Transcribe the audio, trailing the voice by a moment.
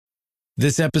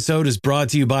This episode is brought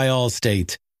to you by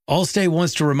Allstate. Allstate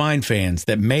wants to remind fans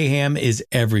that mayhem is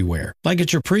everywhere, like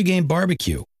at your pregame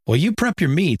barbecue. While you prep your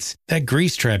meats, that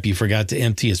grease trap you forgot to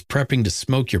empty is prepping to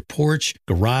smoke your porch,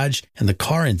 garage, and the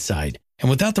car inside. And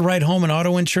without the right home and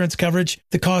auto insurance coverage,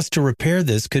 the cost to repair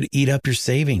this could eat up your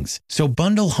savings. So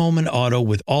bundle home and auto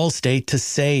with Allstate to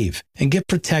save and get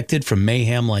protected from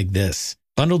mayhem like this.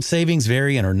 Bundled savings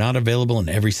vary and are not available in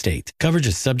every state. Coverage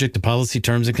is subject to policy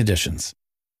terms and conditions.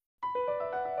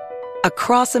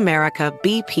 Across America,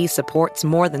 BP supports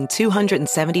more than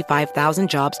 275,000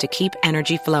 jobs to keep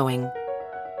energy flowing.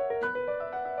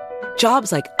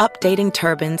 Jobs like updating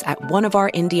turbines at one of our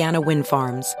Indiana wind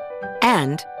farms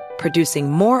and producing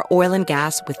more oil and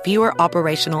gas with fewer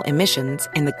operational emissions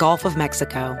in the Gulf of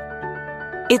Mexico.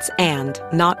 It's and,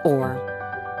 not or.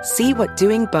 See what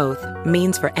doing both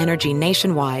means for energy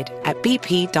nationwide at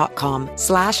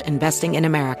bp.com/investing in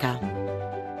America.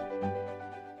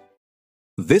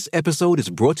 This episode is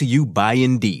brought to you by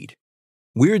Indeed.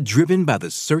 We're driven by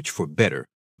the search for better,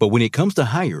 but when it comes to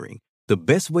hiring, the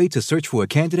best way to search for a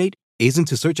candidate isn't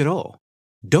to search at all.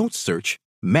 Don't search,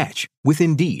 match with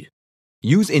Indeed.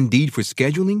 Use Indeed for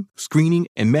scheduling, screening,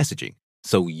 and messaging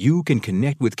so you can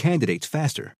connect with candidates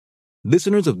faster.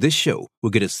 Listeners of this show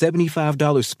will get a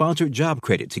 $75 sponsored job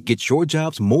credit to get your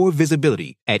jobs more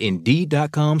visibility at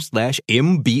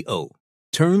Indeed.com/MBO.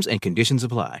 Terms and conditions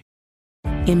apply.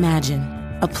 Imagine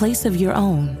a place of your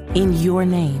own in your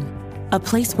name, a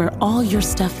place where all your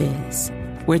stuff is,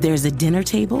 where there's a dinner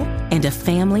table and a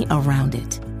family around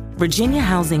it. Virginia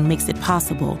Housing makes it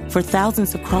possible for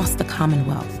thousands across the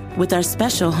Commonwealth with our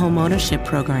special home ownership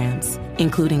programs,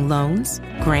 including loans,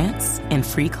 grants, and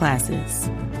free classes.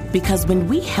 Because when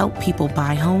we help people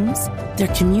buy homes, their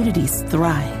communities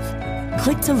thrive.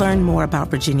 Click to learn more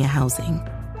about Virginia Housing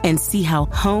and see how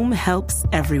home helps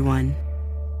everyone.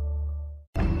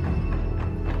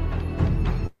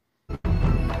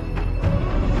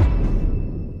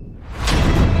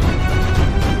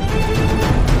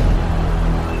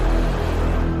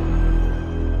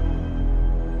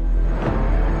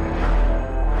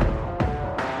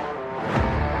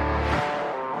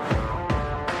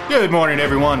 Good morning,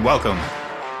 everyone. Welcome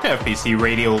to FPC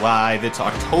Radio Live. It's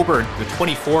October the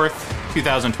 24th,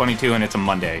 2022, and it's a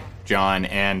Monday, John.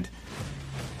 And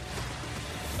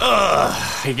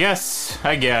I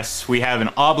guess we have an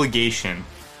obligation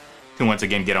to once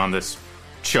again get on this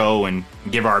show and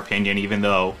give our opinion, even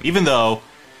though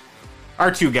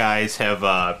our two guys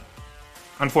have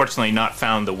unfortunately not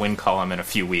found the win column in a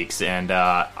few weeks, and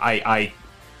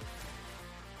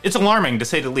it's alarming to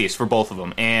say the least for both of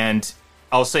them. And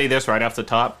I'll say this right off the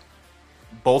top.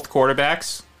 Both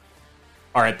quarterbacks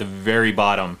are at the very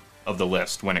bottom of the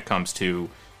list when it comes to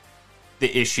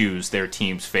the issues their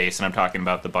teams face. And I'm talking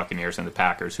about the Buccaneers and the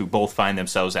Packers, who both find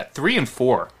themselves at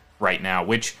 3-4 right now,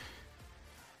 which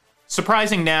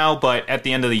surprising now, but at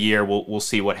the end of the year, we'll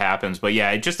see what happens. But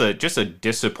yeah, just a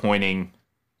disappointing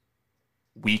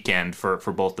weekend for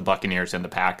both the Buccaneers and the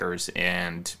Packers.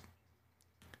 And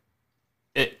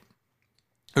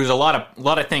there's a lot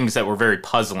of things that were very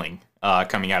puzzling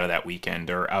coming out of that weekend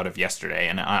or out of yesterday,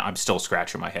 and I'm still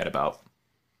scratching my head about.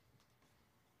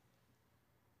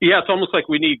 Yeah, it's almost like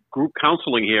we need group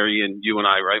counseling here, Ian, you and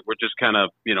I, right? We're just kind of,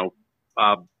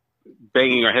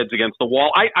 banging our heads against the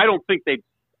wall. I don't think they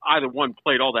either one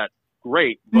played all that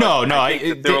great. No,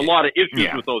 there are a lot of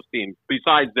issues with those teams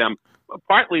besides them.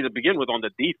 Partly to begin with on the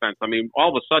defense. I mean,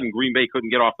 all of a sudden Green Bay couldn't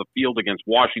get off the field against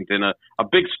Washington. A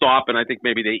big stop, and I think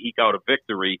maybe they eke out a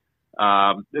victory.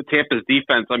 Tampa's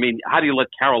defense, I mean, how do you let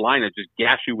Carolina just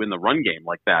gash you in the run game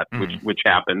like that, which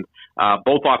happened?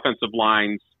 Both offensive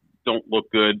lines don't look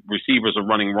good. Receivers are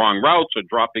running wrong routes or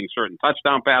dropping certain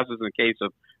touchdown passes in the case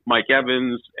of Mike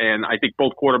Evans. And I think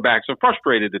both quarterbacks are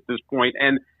frustrated at this point.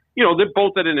 And, they're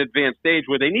both at an advanced stage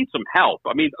where they need some help.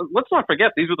 I mean, let's not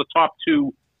forget, these are the top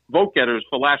two vote getters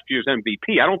for last year's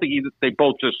MVP. I don't think they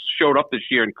both just showed up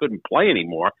this year and couldn't play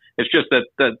anymore. It's just that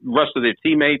the rest of their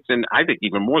teammates, and I think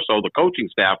even more so the coaching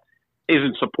staff,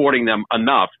 isn't supporting them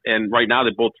enough. And right now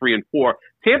they're both 3-4.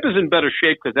 Tampa's in better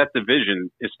shape because that division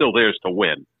is still theirs to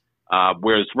win.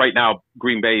 Whereas right now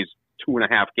Green Bay's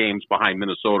 2.5 games behind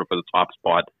Minnesota for the top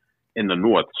spot in the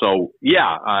North. So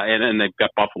and they've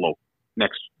got Buffalo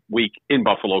next week in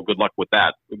Buffalo. Good luck with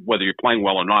that. Whether you're playing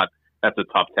well or not, that's a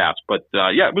tough task. But,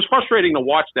 it was frustrating to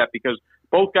watch that because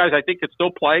both guys, I think, could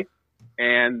still play,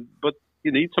 but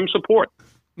you need some support.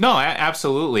 No,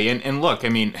 absolutely. And look, I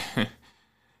mean,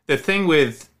 the thing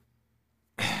with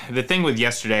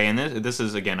yesterday, and this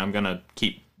is, again, I'm going to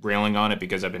keep railing on it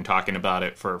because I've been talking about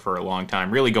it for a long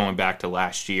time, really going back to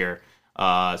last year.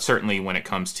 Certainly when it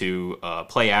comes to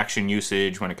play action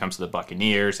usage, when it comes to the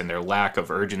Buccaneers and their lack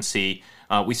of urgency.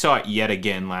 We saw it yet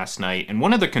again last night. And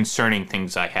one of the concerning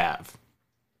things I have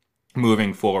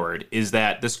moving forward is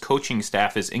that this coaching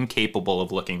staff is incapable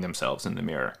of looking themselves in the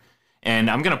mirror. And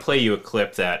I'm going to play you a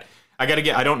clip that I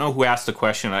don't know who asked the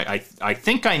question. I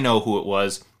think I know who it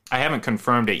was. I haven't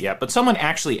confirmed it yet, but someone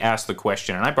actually asked the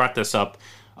question, and I brought this up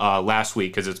last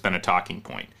week because it's been a talking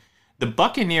point. The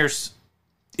Buccaneers'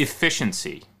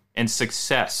 efficiency and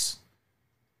success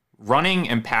running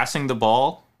and passing the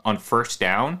ball on first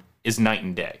down is night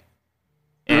and day.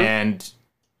 Mm-hmm. And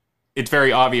it's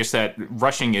very obvious that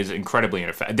rushing is incredibly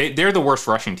ineffective. They're the worst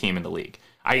rushing team in the league.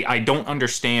 I don't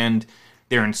understand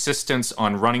their insistence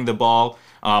on running the ball.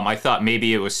 I thought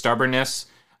maybe it was stubbornness.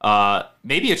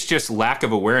 Maybe it's just lack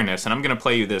of awareness. And I'm going to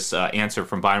play you this answer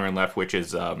from Byron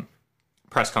Leftwich's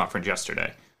press conference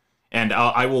yesterday. And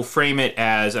I will frame it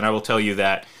as, and I will tell you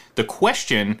that the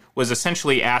question was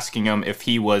essentially asking him if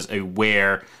he was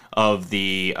aware of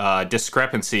the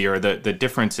discrepancy or the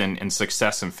difference in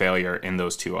success and failure in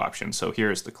those two options. So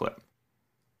here's the clip.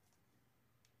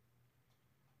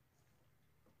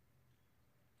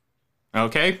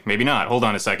 Okay, maybe not. Hold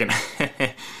on a second.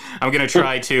 I'm going to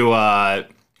try to...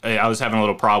 I was having a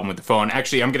little problem with the phone.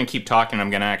 Actually, I'm going to keep talking. I'm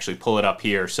going to actually pull it up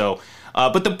here. So,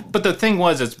 but the thing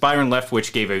was, is Byron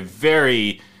Leftwich gave a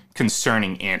very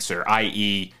concerning answer,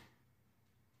 i.e.,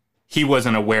 he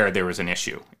wasn't aware there was an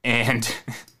issue. And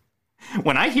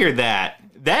when I hear that,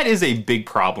 that is a big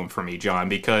problem for me, John,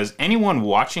 because anyone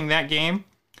watching that game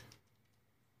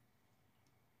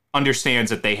understands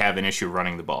that they have an issue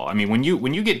running the ball. I mean, when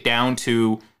you get down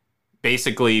to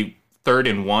basically 3rd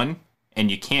and 1 and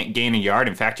you can't gain a yard,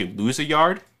 in fact, you lose a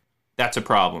yard, that's a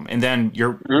problem. And then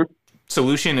your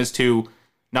solution is to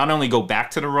not only go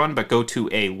back to the run, but go to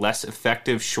a less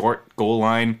effective short goal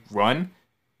line run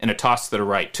and a toss to the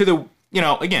right. To the,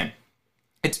 again,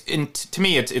 to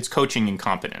me, it's coaching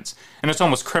incompetence. And it's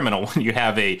almost criminal when you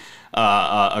have a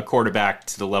quarterback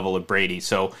to the level of Brady.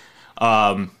 So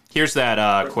here's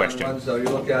that question. Runs, you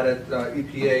look at it,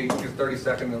 EPA, you're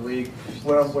 32nd in the league.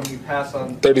 When you pass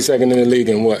on... 32nd in the league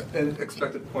in what? In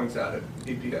expected points added,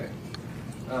 EPA.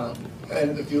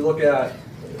 And if you look at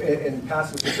in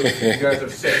passing situations, you guys are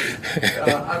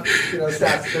 6th.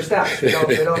 Stats, they're stats.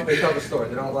 They tell the story.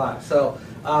 They don't lie. So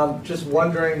just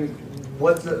wondering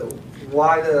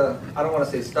why I don't want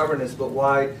to say stubbornness, but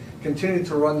why continue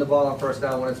to run the ball on first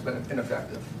down when it's been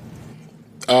ineffective?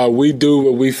 We do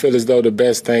what we feel as though the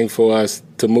best thing for us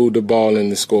to move the ball and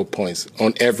to score points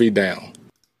on every down.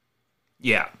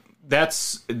 Yeah, that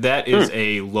is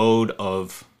a load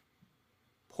of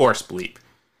horse bleep.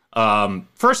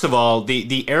 First of all,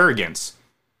 the arrogance,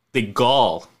 the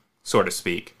gall, so to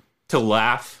speak, to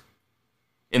laugh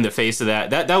in the face of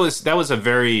that was a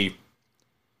very...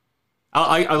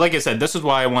 I like I said, this is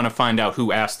why I want to find out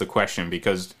who asked the question,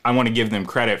 because I want to give them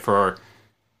credit for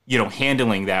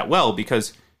handling that well,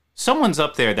 because someone's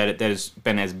up there that has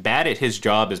been as bad at his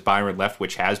job as Byron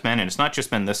Leftwich has been, and it's not just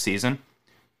been this season,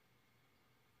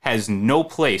 has no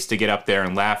place to get up there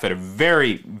and laugh at a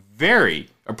very, very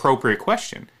appropriate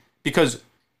question. Because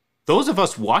those of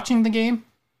us watching the game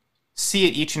see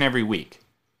it each and every week.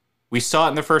 We saw it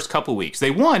in the first couple weeks. They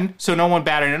won, so no one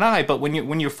batted an eye, but when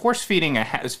you're force-feeding a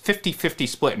 50-50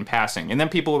 split in passing, and then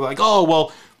people are like, oh,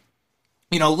 well,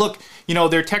 look,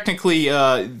 they're technically,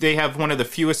 they have one of the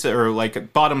fewest, or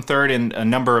like bottom third in a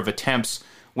number of attempts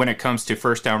when it comes to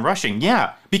first down rushing.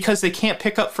 Yeah, because they can't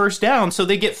pick up first down, so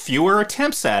they get fewer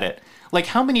attempts at it. Like,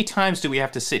 how many times do we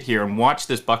have to sit here and watch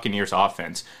this Buccaneers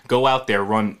offense go out there,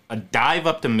 run a dive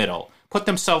up the middle, put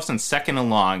themselves in 2nd and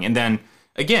long, and then,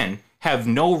 again, have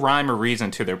no rhyme or reason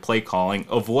to their play calling,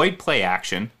 avoid play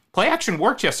action. Play action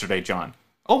worked yesterday, John.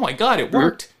 Oh my God, it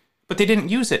worked, but they didn't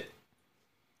use it.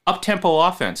 Up-tempo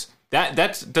offense. That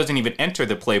doesn't even enter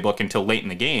the playbook until late in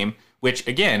the game, which,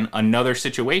 again, another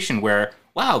situation where,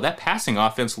 wow, that passing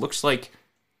offense looks like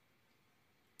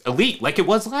elite, like it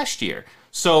was last year.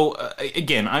 So,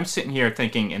 again, I'm sitting here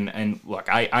thinking, and look,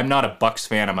 I'm not a Bucs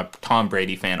fan. I'm a Tom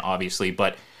Brady fan, obviously,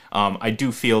 but I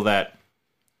do feel that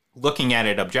looking at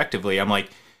it objectively, I'm like,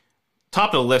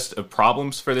 top of the list of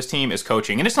problems for this team is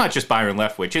coaching. And it's not just Byron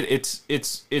Leftwich.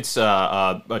 It's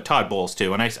Todd Bowles,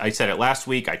 too. And I said it last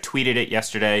week. I tweeted it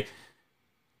yesterday.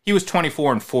 He was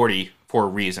 24-40 for a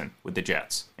reason with the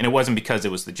Jets. And it wasn't because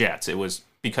it was the Jets. It was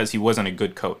because he wasn't a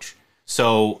good coach.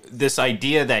 So this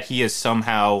idea that he is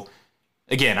somehow...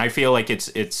 Again, I feel like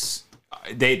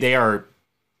they are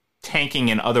tanking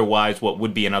what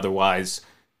would be an otherwise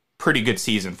pretty good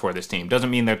season for this team. Doesn't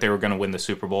mean that they were going to win the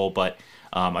Super Bowl, but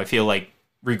I feel like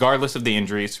regardless of the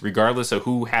injuries, regardless of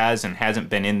who has and hasn't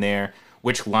been in there,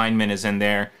 which lineman is in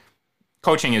there,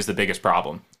 coaching is the biggest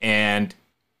problem. And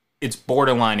it's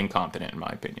borderline incompetent, in my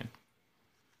opinion.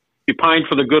 You pined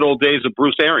for the good old days of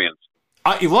Bruce Arians.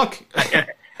 Look.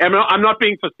 I'm not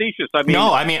being facetious. They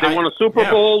won a Super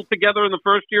Bowl together in the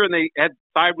first year, and they had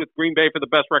tied with Green Bay for the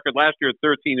best record last year at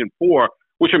 13-4,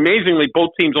 which amazingly both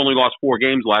teams only lost 4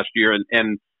 games last year,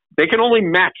 and they can only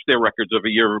match their records of a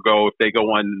year ago if they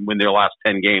go on and win their last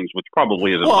 10 games, which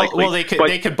probably isn't likely. Well,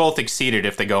 they could both exceed it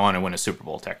if they go on and win a Super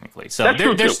Bowl, technically. So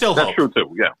there's still hope. That's true,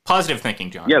 too, yeah. Positive thinking,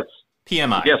 John. Yes.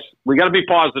 PMI. Yes, we got to be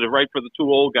positive, right, for the 2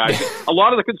 old guys. A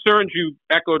lot of the concerns you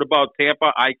echoed about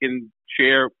Tampa, I can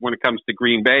share when it comes to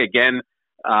Green Bay. Again,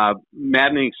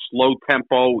 maddening slow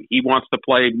tempo. He wants to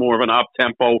play more of an up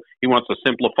tempo. He wants a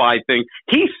simplified thing.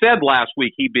 He said last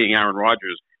week, he being Aaron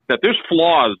Rodgers, that there's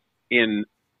flaws in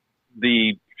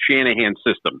the Shanahan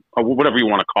system, or whatever you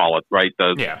want to call it, right?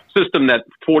 The system that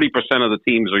 40% of the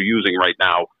teams are using right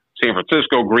now, San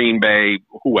Francisco, Green Bay,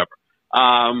 whoever.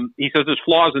 He says there's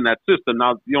flaws in that system.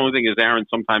 Now, the only thing is Aaron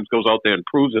sometimes goes out there and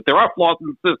proves that there are flaws in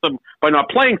the system by not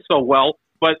playing so well.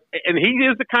 And he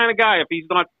is the kind of guy, if he's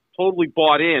not totally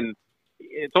bought in,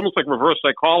 it's almost like reverse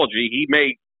psychology. He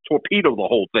may torpedo the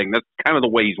whole thing. That's kind of the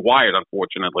way he's wired,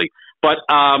 unfortunately. But,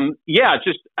 I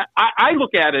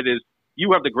look at it as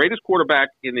you have the greatest quarterback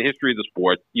in the history of the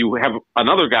sport. You have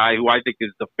another guy who I think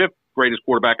is the 5th greatest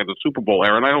quarterback of the Super Bowl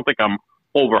era, and I don't think I'm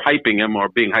overhyping him or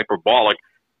being hyperbolic.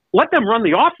 Let them run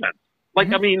the offense.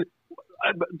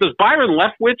 Does Byron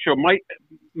Leftwich or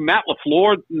Matt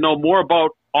LaFleur know more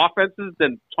about offenses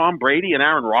than Tom Brady and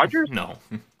Aaron Rodgers? No.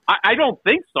 I don't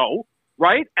think so,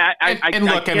 right? And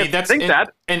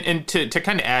to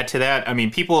kind of add to that, I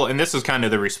mean, people, and this is kind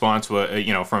of the response, from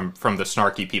the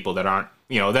snarky people that aren't,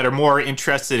 that are more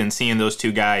interested in seeing those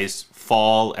 2 guys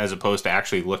fall as opposed to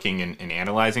actually looking and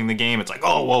analyzing the game. It's like,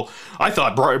 oh, well, I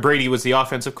thought Brady was the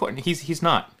offensive coordinator. He's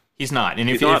not. He's not. And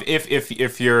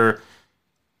if you're,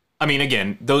 I mean,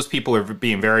 again, those people are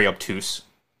being very obtuse,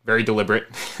 very deliberate.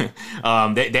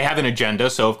 They have an agenda,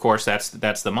 so of course that's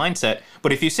the mindset.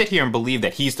 But if you sit here and believe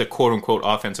that he's the quote unquote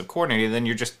offensive coordinator, then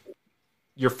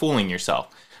you're fooling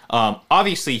yourself.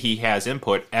 Obviously, he has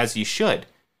input, as he should,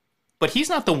 but he's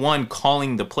not the one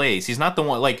calling the plays. He's not the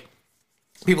one, like,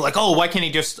 people are like, oh, why can't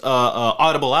he just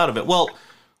audible out of it? Well,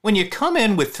 when you come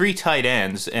in with 3 tight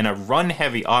ends and a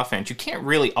run-heavy offense, you can't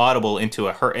really audible into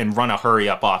and run a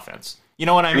hurry-up offense. You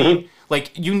know what I mean? Mm-hmm.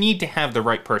 Like, you need to have the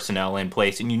right personnel in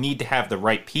place, and you need to have the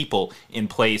right people in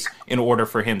place in order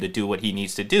for him to do what he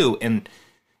needs to do. And,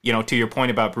 to your point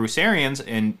about Bruce Arians,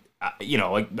 and,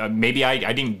 maybe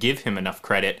I didn't give him enough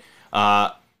credit.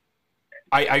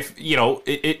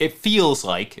 It feels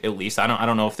like, at least, I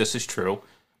don't know if this is true,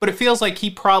 but it feels like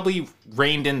he probably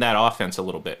reined in that offense a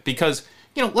little bit because,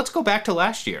 let's go back to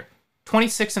last year.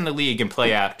 26th in the league in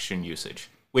play action usage,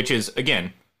 which is,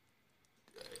 again,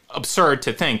 absurd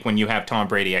to think when you have Tom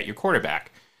Brady at your quarterback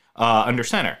under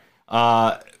center.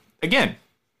 Again,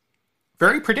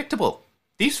 very predictable.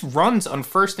 These runs on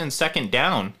 1st and 2nd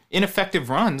down, ineffective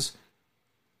runs,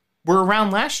 were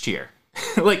around last year.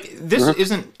 Like, this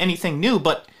isn't anything new,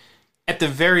 but at the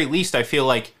very least, I feel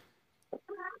like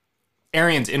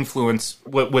Arians' influence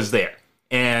was there.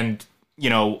 And,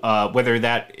 whether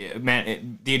that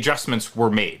meant the adjustments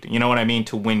were made, you know what I mean,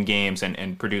 to win games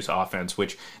and produce offense,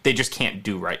 which they just can't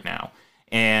do right now.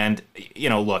 And,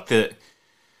 look, the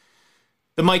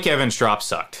Mike Evans drop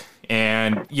sucked.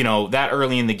 And, that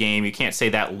early in the game, you can't say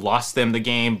that lost them the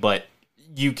game, but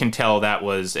you can tell that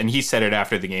was, and he said it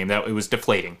after the game, that it was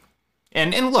deflating.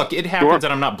 And look, it happens,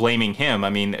 and I'm not blaming him.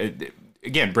 I mean,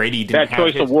 again, Brady didn't have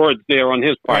choice of words there on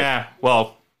his part. Yeah,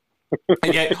 well,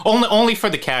 only for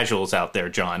the casuals out there,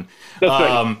 John. That's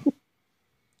right.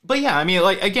 But yeah, I mean,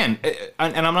 like, again,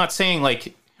 and I'm not saying,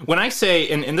 like, when I say,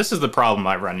 and this is the problem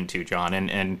I run into, John,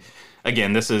 and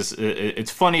again,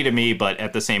 it's funny to me, but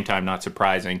at the same time, not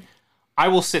surprising. I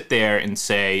will sit there and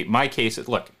say, my case,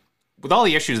 look, with all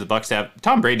the issues the Bucs have,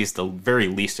 Tom Brady's the very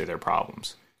least of their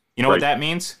problems. You know what that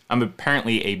means? I'm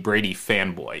apparently a Brady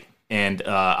fanboy and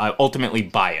ultimately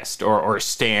biased or a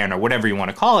stan or whatever you want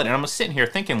to call it. And I'm sitting here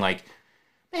thinking, like,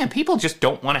 man, people just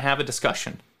don't want to have a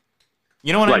discussion.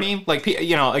 You know what I mean? Like,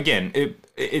 again,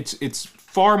 it's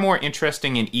far more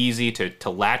interesting and easy to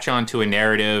latch onto a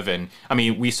narrative. And, I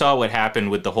mean, we saw what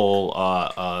happened with the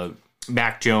whole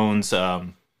Mac Jones,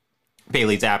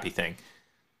 Bailey Zappi thing.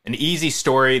 An easy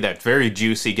story that's very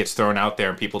juicy gets thrown out there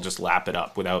and people just lap it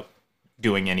up without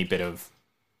doing any bit of,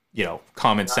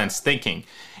 common sense thinking.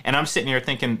 And I'm sitting here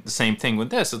thinking the same thing with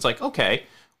this. It's like, okay,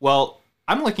 well,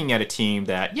 I'm looking at a team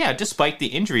that, despite the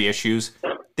injury issues,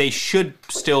 they should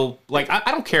still, like,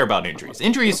 I don't care about injuries.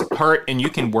 Injuries hurt, and you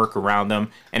can work around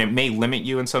them, and it may limit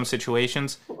you in some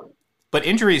situations. But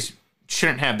injuries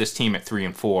shouldn't have this team at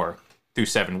 3-4 through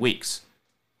 7 weeks.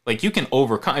 Like, you can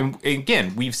overcome. And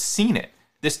again, we've seen it.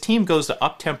 This team goes to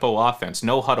up-tempo offense,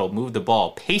 no huddle, move the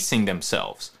ball, pacing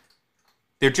themselves.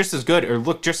 They're just as good, or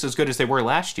look just as good as they were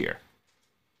last year.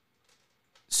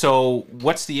 So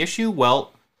what's the issue?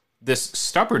 Well, this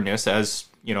stubbornness, as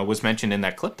was mentioned in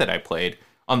that clip that I played,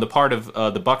 on the part of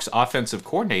the Bucs offensive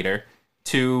coordinator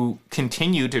to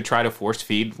continue to try to force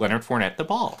feed Leonard Fournette the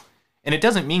ball. And it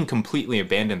doesn't mean completely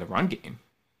abandon the run game.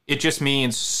 It just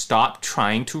means stop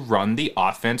trying to run the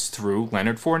offense through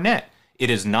Leonard Fournette. It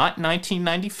is not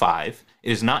 1995.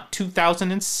 It is not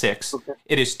 2006.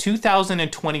 It is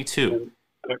 2022.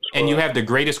 And you have the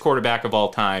greatest quarterback of all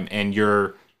time, and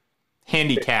you're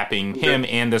handicapping him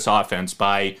and this offense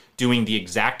by doing the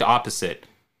exact opposite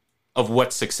of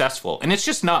what's successful. And it's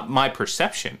just not my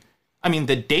perception. I mean,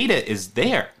 the data is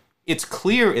there. It's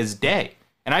clear as day.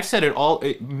 And I've said it all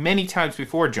many times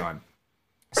before, John.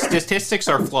 Statistics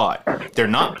are flawed. They're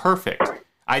not perfect.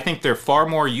 I think they're far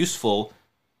more useful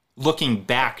looking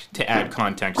back to add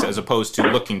context as opposed to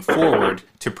looking forward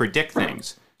to predict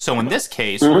things. So in this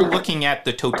case, we're looking at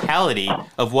the totality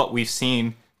of what we've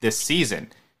seen this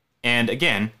season. And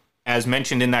again, as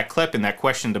mentioned in that clip, in that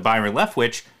question to Byron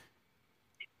Leftwich,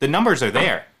 the numbers are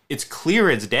there. It's clear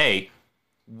as day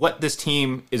what this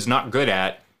team is not good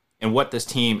at and what this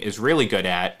team is really good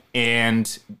at.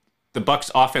 And the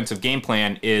Bucs' offensive game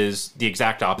plan is the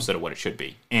exact opposite of what it should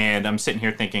be. And I'm sitting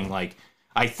here thinking, like,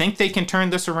 I think they can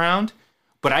turn this around,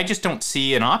 but I just don't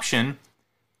see an option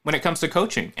when it comes to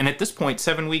coaching. And at this point,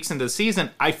 7 weeks into the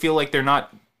season, I feel like they're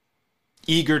not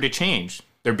eager to change.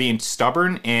 They're being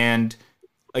stubborn. And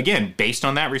again, based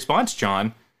on that response,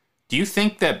 John, do you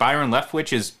think that Byron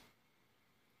Leftwich is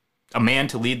a man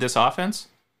to lead this offense?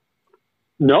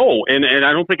 No, and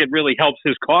I don't think it really helps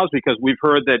his cause because we've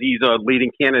heard that he's a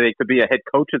leading candidate to be a head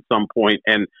coach at some point.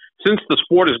 And since the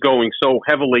sport is going so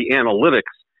heavily analytics,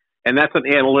 and that's an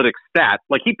analytics stat,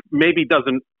 like he's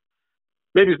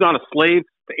not a slave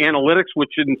to analytics,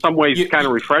 which in some ways is kind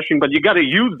of refreshing, but you got to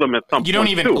use them at some point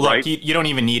too, right? You don't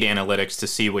even need analytics to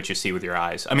see what you see with your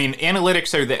eyes. I mean,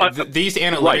 analytics are these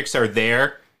analytics are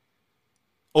there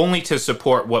only to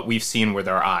support what we've seen with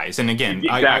our eyes. And again,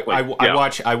 exactly.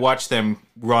 I watch them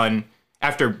run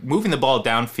after moving the ball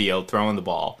downfield, throwing the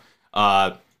ball.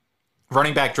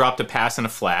 Running back dropped a pass in a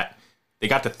flat. They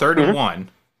got to 3rd and 1.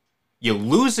 You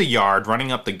lose a yard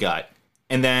running up the gut.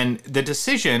 And then the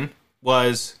decision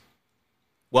was,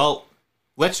 well,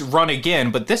 let's run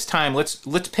again, but this time let's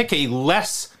pick a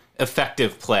less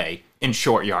effective play in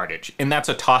short yardage. And that's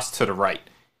a toss to the right.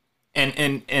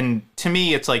 And to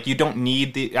me, it's like you don't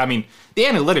need the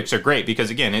analytics are great because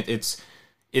again, it's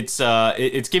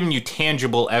giving you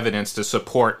tangible evidence to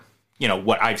support,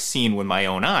 what I've seen with my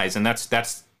own eyes. And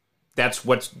that's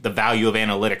what the value of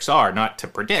analytics are, not to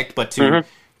predict, but to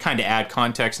kind of add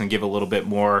context and give a little bit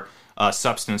more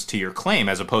substance to your claim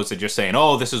as opposed to just saying,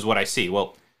 oh, this is what I see.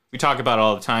 Well, we talk about it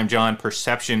all the time, John,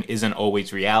 perception isn't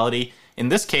always reality. In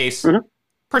this case,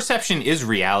 perception is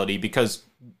reality because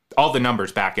all the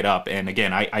numbers back it up. And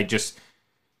again, I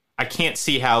can't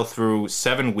see how through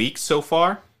 7 weeks so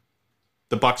far,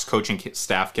 the Bucs coaching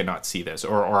staff cannot see this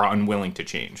or are unwilling to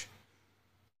change.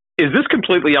 Is this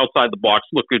completely outside the box?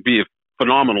 Look, it'd be a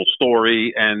phenomenal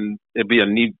story and it'd be a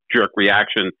knee-jerk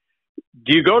reaction.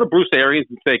 Do you go to Bruce Arians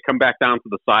and say, come back down to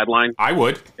the sideline? I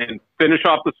would. And finish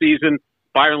off the season.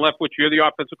 Byron Leftwich, you're the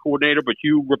offensive coordinator, but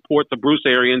you report to Bruce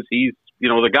Arians. He's,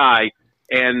 the guy.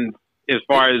 And as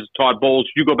far as Todd Bowles,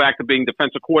 you go back to being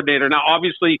defensive coordinator. Now,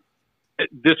 obviously,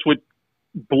 this would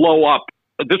blow up.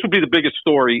 This would be the biggest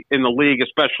story in the league,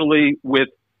 especially with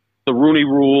the Rooney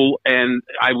Rule. And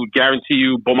I would guarantee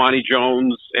you Bomani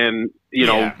Jones and,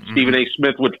 Stephen A.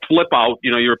 Smith would flip out.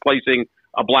 You're replacing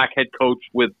a black head coach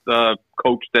with a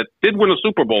coach that did win a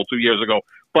Super Bowl 2 years ago.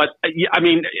 But,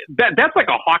 that's like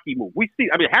a hockey move.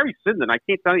 Harry Sinden, I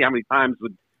can't tell you how many times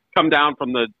would come down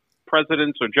from the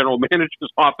president's or general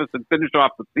manager's office and finish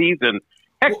off the season.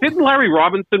 Heck, didn't Larry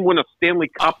Robinson win a Stanley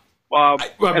Cup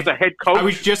as a head coach? I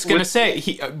was just going to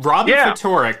say, Robin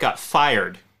Fatorik got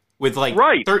fired with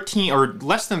 13 or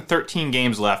less than 13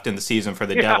 games left in the season for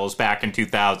the Devils back in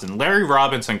 2000. Larry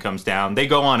Robinson comes down. They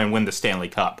go on and win the Stanley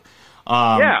Cup.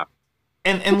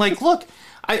 And look,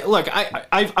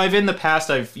 I've in the past,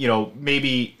 I've,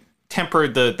 maybe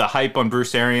tempered the hype on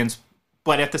Bruce Arians,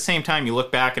 but at the same time, you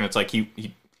look back and it's like he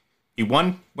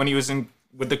won when he was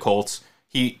with the Colts.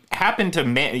 He happened to,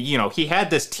 he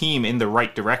had this team in the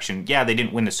right direction. Yeah, they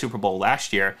didn't win the Super Bowl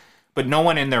last year, but no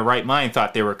one in their right mind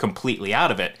thought they were completely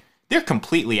out of it. They're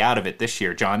completely out of it this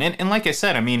year, John. And like I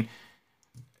said, I mean,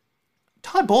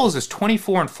 Todd Bowles is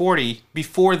 24-40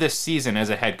 before this season as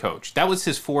a head coach. That was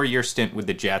his 4-year stint with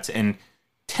the Jets, and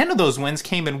 10 of those wins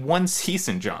came in one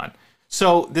season, John.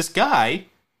 So this guy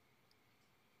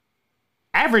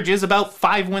averages about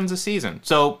 5 wins a season.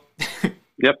 So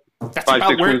yep, that's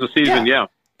 5-6 wins a season, yeah.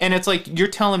 And it's like, you're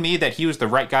telling me that he was the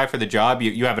right guy for the job.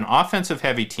 You have an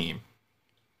offensive-heavy team.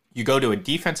 You go to a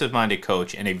defensive-minded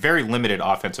coach and a very limited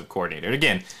offensive coordinator.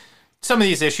 Again, some of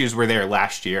these issues were there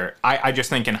last year. I just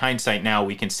think in hindsight now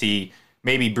we can see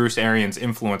maybe Bruce Arians'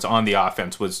 influence on the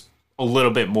offense was a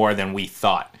little bit more than we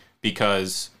thought,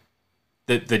 because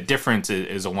the difference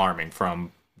is alarming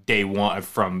from day one,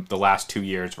 from the last 2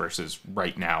 years versus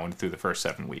right now and through the first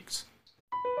 7 weeks.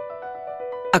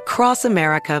 Across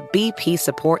America, BP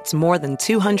supports more than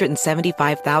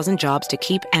 275,000 jobs to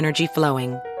keep energy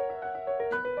flowing.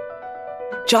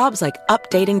 Jobs like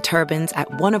updating turbines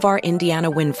at one of our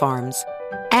Indiana wind farms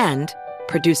and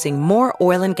producing more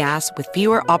oil and gas with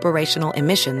fewer operational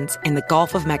emissions in the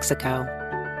Gulf of Mexico.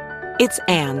 It's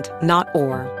and, not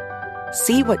or.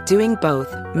 See what doing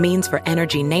both means for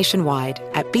energy nationwide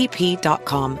at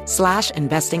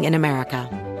bp.com/investing in America.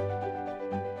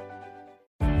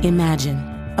 Imagine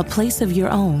a place of your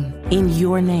own in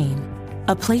your name,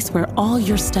 a place where all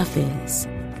your stuff is,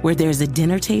 where there's a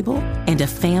dinner table and a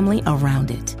family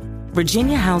around it.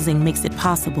 Virginia Housing makes it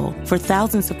possible for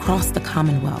thousands across the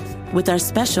Commonwealth with our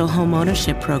special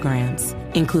homeownership programs,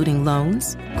 including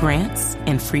loans, grants,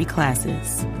 and free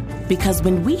classes. Because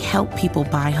when we help people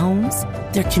buy homes,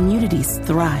 their communities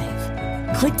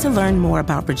thrive. Click to learn more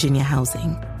about Virginia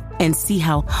Housing and see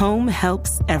how home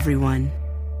helps everyone.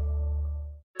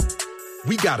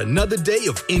 We got another day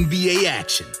of NBA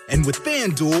action. And with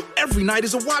FanDuel, every night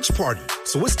is a watch party.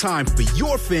 So it's time for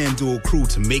your FanDuel crew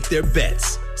to make their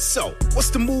bets. So,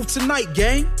 what's the move tonight,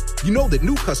 gang? You know that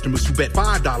new customers who bet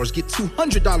 $5 get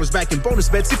 $200 back in bonus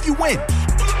bets if you win.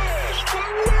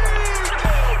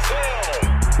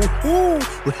 Woohoo!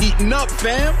 We're heating up,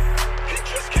 fam.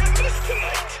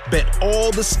 Bet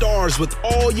all the stars with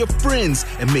all your friends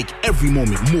and make every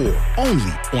moment more.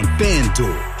 Only on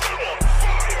FanDuel.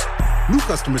 New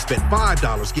customers bet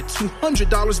 $5, get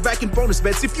 $200 back in bonus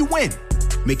bets if you win.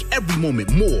 Make every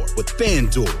moment more with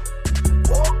FanDuel.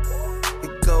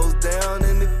 It goes down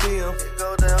in the DM.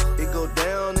 It go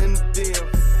down in the DM.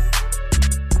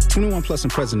 21 plus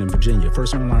and present in Virginia.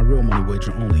 First online real money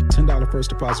wager only. $10 first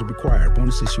deposit required.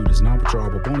 Bonus issued is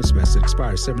non-withdrawable bonus vest that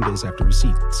expires 7 days after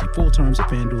receipt. See full terms at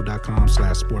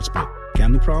FanDuel.com/sportsbook.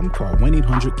 Gambling problem? Call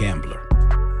 1-800-GAMBLER.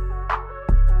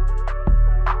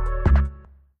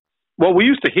 Well, we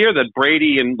used to hear that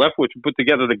Brady and Leftwich would put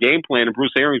together the game plan, and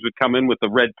Bruce Arians would come in with the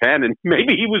red pen, and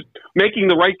maybe he was making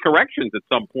the right corrections at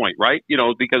some point, right? You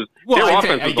know, because their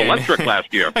offense was electric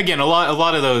last year. Again, a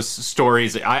lot of those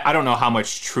stories, I don't know how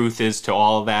much truth is to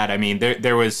all of that. I mean,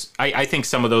 there was, I think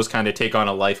some of those kind of take on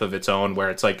a life of its own,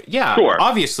 where it's like, yeah, sure,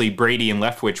 obviously Brady and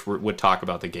Leftwich would talk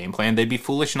about the game plan. They'd be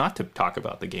foolish not to talk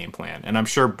about the game plan. And I'm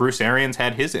sure Bruce Arians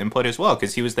had his input as well,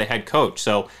 because he was the head coach.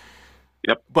 So,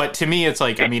 yep. But to me, it's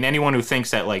like, I mean, anyone who thinks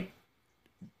that like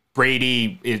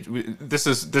Brady this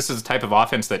is the type of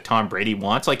offense that Tom Brady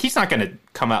wants, like, he's not going to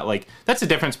come out like, that's the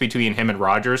difference between him and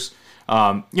Rodgers.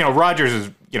 Rodgers is,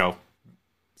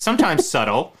 sometimes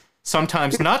subtle,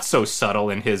 sometimes not so subtle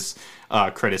in his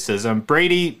criticism.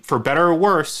 Brady, for better or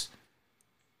worse,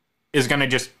 is going to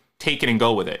just take it and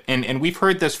go with it. And we've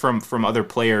heard this from other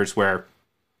players where,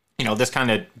 this kind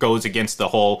of goes against the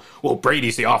whole, well,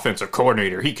 Brady's the offensive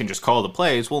coordinator, he can just call the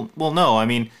plays. Well, no. I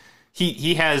mean,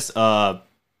 he has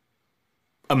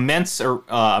immense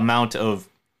amount of,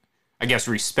 I guess,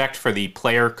 respect for the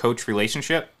player-coach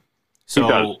relationship. So, he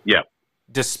does, yeah.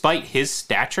 Despite his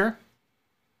stature,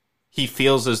 he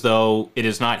feels as though it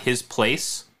is not his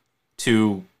place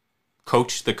to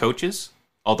coach the coaches.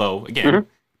 Although, again,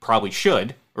 probably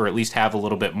should, or at least have a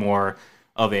little bit more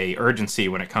of a urgency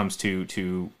when it comes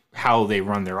to how they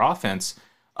run their offense.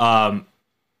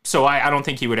 So I don't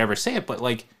think he would ever say it, but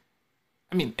like,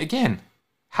 I mean, again,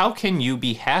 how can you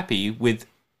be happy with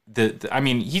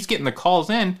he's getting the calls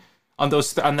in on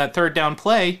that third down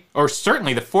play, or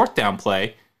certainly the fourth down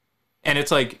play, and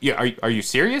it's like, yeah, are you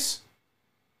serious?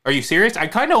 Are you serious? I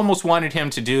kind of almost wanted him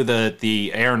to do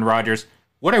the Aaron Rodgers,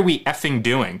 what are we effing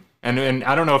doing? And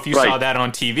I don't know if you saw that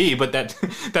on TV, but that's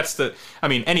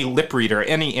any lip reader,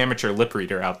 any amateur lip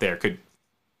reader out there could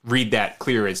read that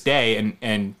clear as day,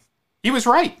 and he was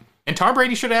right. And Tom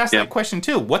Brady should have asked that question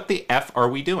too. What the F are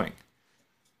we doing?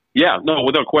 Yeah, no,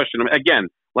 without question. Again,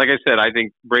 like I said, I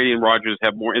think Brady and Rodgers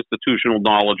have more institutional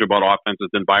knowledge about offenses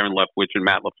than Byron Leftwich and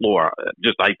Matt LaFleur.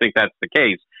 I think that's the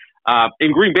case.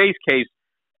 In Green Bay's case,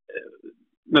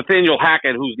 Nathaniel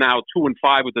Hackett, who's now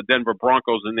 2-5 with the Denver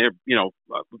Broncos, and they're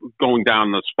going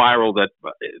down the spiral that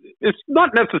it's not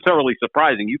necessarily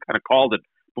surprising. You kind of called it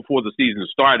before the season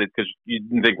started because you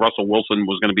didn't think Russell Wilson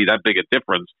was going to be that big a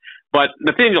difference. But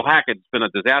Nathaniel Hackett's been a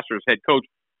disastrous head coach.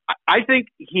 I think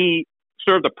he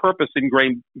served a purpose in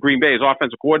Green Bay as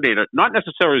offensive coordinator, not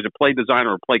necessarily as a play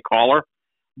designer or play caller,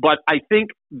 but I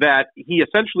think that he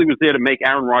essentially was there to make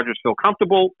Aaron Rodgers feel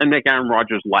comfortable and make Aaron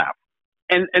Rodgers laugh.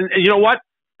 And you know what?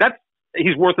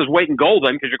 He's worth his weight in gold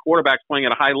then because your quarterback's playing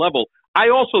at a high level. I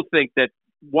also think that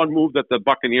one move that the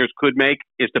Buccaneers could make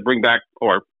is to bring back,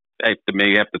 or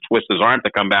may have to twist his arm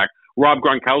to come back, Rob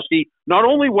Gronkowski. Not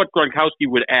only what Gronkowski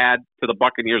would add to the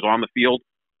Buccaneers on the field,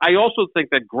 I also think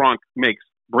that Gronk makes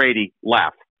Brady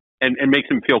laugh and makes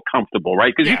him feel comfortable,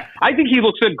 right? Because I think he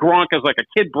looks at Gronk as like a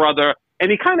kid brother, and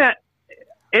he kind of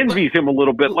envies him a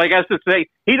little bit. Like, as to say,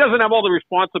 he doesn't have all the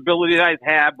responsibility that I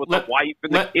have with the wife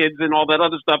and the kids and all that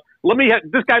other stuff.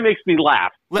 This guy makes me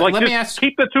laugh.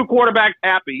 Keep the two quarterbacks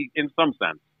happy in some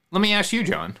sense. Let me ask you,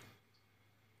 John.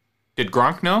 Did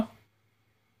Gronk know?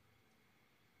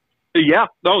 Yeah,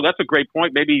 no, that's a great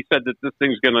point. Maybe he said that this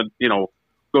thing's going to,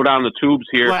 go down the tubes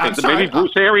here. Maybe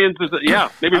Bruce Arians is,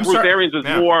 Arians is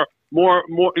more.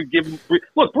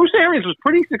 Look, Bruce Arians was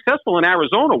pretty successful in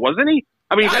Arizona, wasn't he?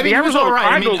 I mean the Arizona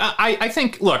Cardinals. I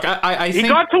think. Look, I think he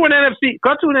got to an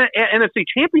NFC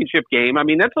Championship game. I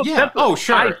mean, that's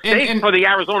high stakes for the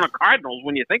Arizona Cardinals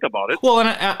when you think about it. Well, and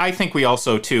I think we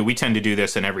also too we tend to do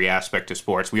this in every aspect of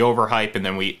sports. We overhype and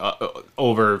then we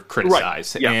over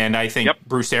criticize. Right. Yeah. And I think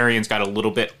Bruce Arians got a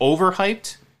little bit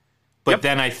overhyped, but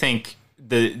then I think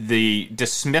the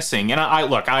dismissing, and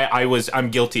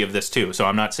I'm guilty of this too, so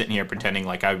I'm not sitting here pretending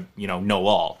like I know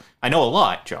all. I know a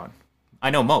lot, John. I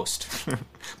know most,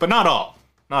 but not all.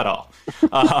 Not all. You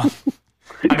sound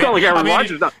like Aaron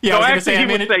Rodgers. Yeah, I was going to say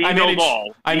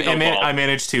I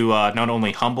managed to not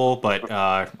only humble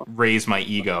but raise my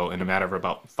ego in a matter of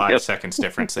about 5 seconds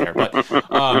difference there. But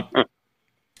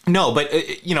no, but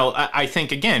I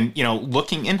think again,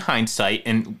 looking in hindsight,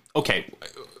 and okay.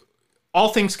 All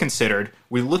things considered,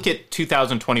 we look at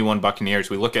 2021 Buccaneers,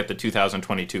 we look at the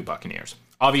 2022 Buccaneers.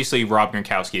 Obviously, Rob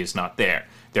Gronkowski is not there.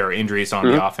 There are injuries on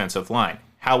the offensive line.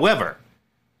 However,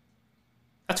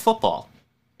 that's football.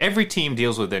 Every team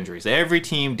deals with injuries. Every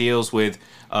team deals with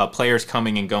players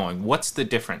coming and going. What's the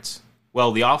difference?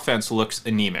 Well, the offense looks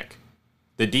anemic.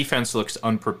 The defense looks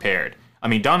unprepared. I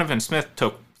mean, Donovan Smith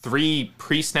took 3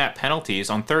 pre-snap penalties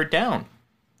on third down,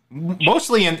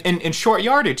 mostly in short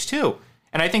yardage, too.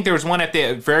 And I think there was one at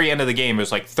the very end of the game. It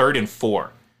was like 3rd and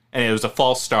 4, and it was a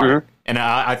false start. Mm-hmm. And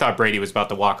I thought Brady was about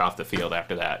to walk off the field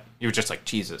after that. You were just like,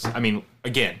 Jesus. I mean,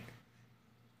 again,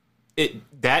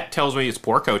 that tells me it's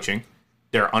poor coaching.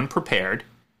 They're unprepared.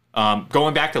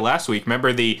 Going back to last week,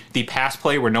 remember the pass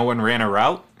play where no one ran a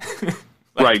route?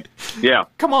 Right. Yeah.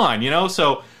 Come on,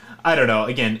 So, I don't know.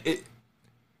 Again,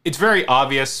 it's very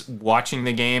obvious watching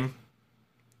the game,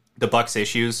 the Bucs'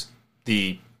 issues,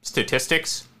 the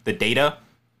statistics, the data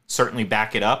certainly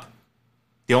back it up.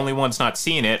 The only ones not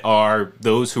seeing it are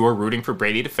those who are rooting for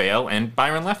Brady to fail and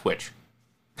Byron Leftwich.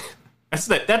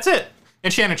 That's it.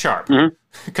 And Shannon Sharp,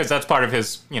 because that's part of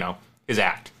his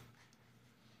act.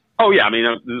 Oh yeah, I mean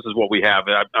this is what we have.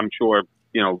 I'm sure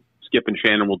Skip and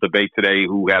Shannon will debate today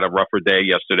who had a rougher day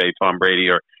yesterday, Tom Brady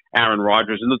or Aaron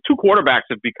Rodgers, and the two quarterbacks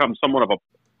have become somewhat of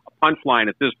a punchline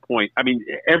at this point. I mean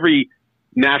every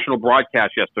national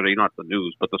broadcast yesterday, not the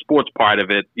news, but the sports part of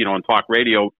it, on talk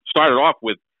radio, started off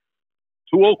with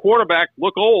 2 old quarterbacks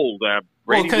look old.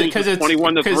 Brady loses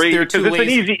 21-3 because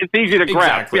it's easy to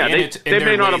grasp. Exactly. Yeah, they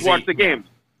may not have watched the games.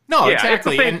 No,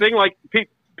 exactly. It's the same thing. Like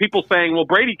people saying, "Well,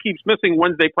 Brady keeps missing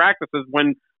Wednesday practices."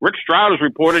 When Rick Stroud has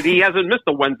reported he hasn't missed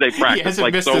a Wednesday practice. He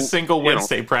hasn't missed a single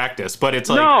Wednesday practice. But it's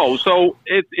like no, so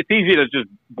it's easy to just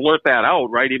blurt that out,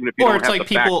 right? Even if you don't have the facts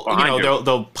behind it. Or it's like people,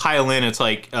 they'll pile in. It's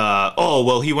like, oh,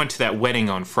 well, he went to that wedding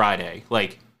on Friday.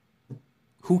 Like,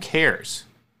 who cares?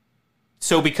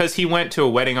 So because he went to a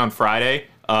wedding on Friday,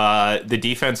 the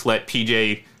defense let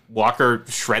PJ Walker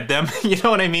shred them. You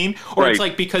know what I mean? Or It's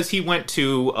like because he went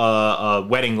to a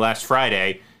wedding last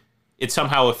Friday, it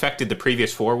somehow affected the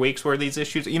previous 4 weeks where these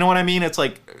issues. You know what I mean? It's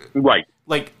like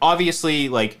like obviously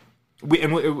like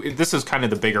this is kind of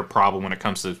the bigger problem when it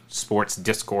comes to sports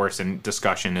discourse and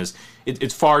discussion is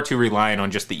it's far too reliant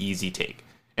on just the easy take,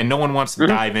 and no one wants to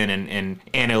dive in and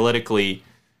analytically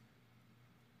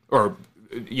or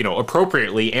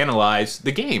appropriately analyze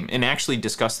the game and actually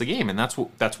discuss the game, and that's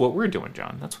what we're doing,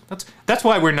 John. That's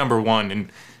why we're number one in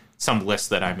some list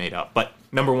that I made up. But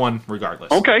number one,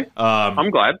 regardless. Okay,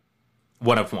 I'm glad.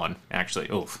 One of one, actually.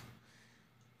 Oof.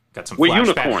 Got some We're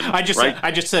flashback. unicorns,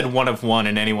 I just said one of one,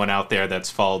 and anyone out there that's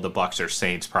followed the Bucks or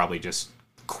Saints probably just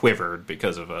quivered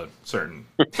because of a certain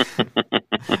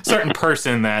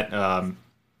person that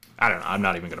I don't know. I'm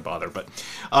not even going to bother. But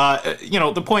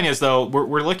the point is, though,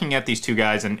 we're looking at these two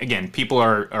guys, and again, people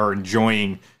are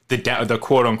enjoying the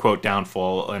quote unquote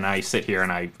downfall, and I sit here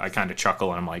and I kind of chuckle,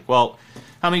 and I'm like, well,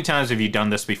 how many times have you done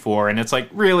this before? And it's like,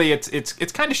 really, it's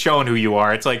kind of showing who you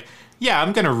are. It's like, yeah,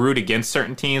 I'm going to root against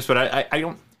certain teams, but I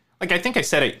don't. Like, I think I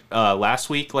said it last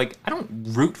week. Like, I don't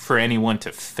root for anyone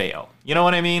to fail. You know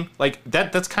what I mean? Like,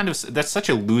 that's such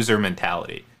a loser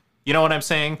mentality. You know what I'm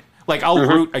saying? Like, I'll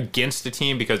root against a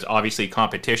team because obviously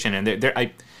competition, and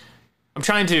I'm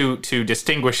trying to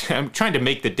distinguish. I'm trying to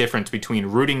make the difference between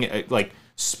rooting, like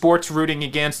sports rooting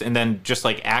against, and then just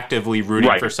like actively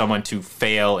rooting for someone to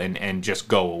fail and just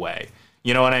go away.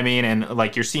 You know what I mean? And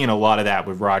like, you're seeing a lot of that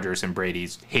with Rodgers and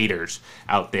Brady's haters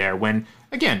out there when.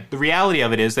 Again, the reality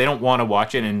of it is they don't want to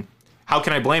watch it, and how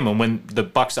can I blame them when the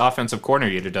Bucs offensive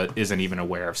coordinator isn't even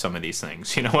aware of some of these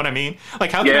things? You know what I mean?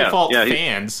 Like, how can I fault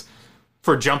fans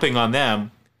for jumping on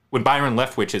them when Byron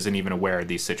Leftwich isn't even aware of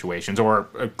these situations or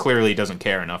clearly doesn't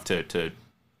care enough to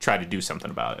try to do something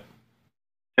about it?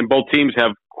 And both teams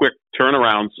have quick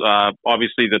turnarounds.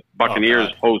 Obviously, the Buccaneers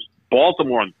host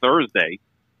Baltimore on Thursday,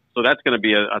 so that's going to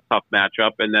be a tough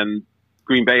matchup. And then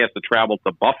Green Bay has to travel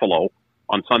to Buffalo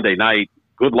on Sunday night.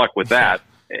 Good luck with that.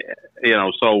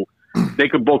 So they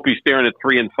could both be staring at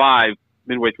 3-5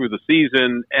 midway through the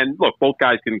season. And look, both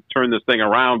guys can turn this thing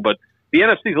around, but the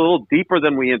NFC is a little deeper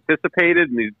than we anticipated.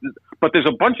 But there's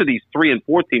a bunch of these 3 and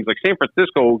 4 teams. Like San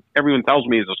Francisco, everyone tells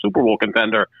me is a Super Bowl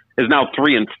contender, is now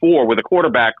 3 and 4 with a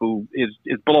quarterback who is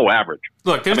below average.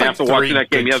 Look, there's after watching that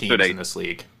game teams yesterday in this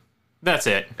league. That's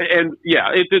it. And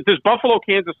there's Buffalo,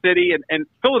 Kansas City, and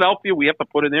Philadelphia. We have to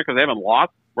put in there because they haven't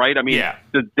lost, right? I mean,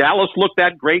 the Dallas looked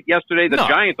that great yesterday. The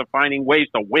Giants are finding ways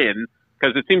to win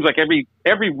because it seems like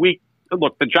every week.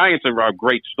 Look, the Giants are a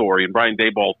great story, and Brian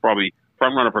Daboll is probably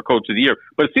front runner for Coach of the Year.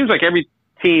 But it seems like every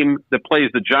team that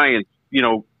plays the Giants,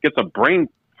 gets a brain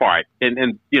fart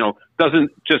and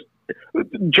doesn't just.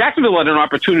 Jacksonville had an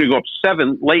opportunity to go up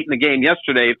 7 late in the game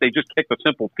yesterday if they just kicked a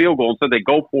simple field goal. Instead, they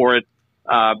go for it.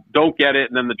 Don't get it,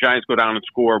 and then the Giants go down and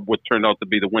score what turned out to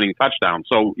be the winning touchdown.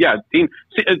 So,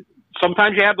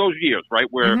 sometimes you have those years, right,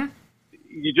 where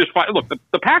you just find – look,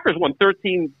 the Packers won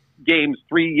 13 games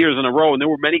 3 years in a row, and there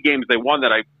were many games they won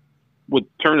that I would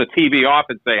turn the TV off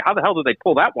and say, how the hell did they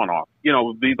pull that one off?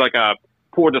 Be like a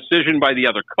poor decision by the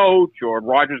other coach, or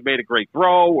Rodgers made a great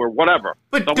throw, or whatever.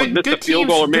 But someone missed a field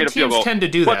goal or made a field goal. Tend to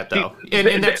do that, though,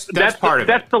 and that's part of it.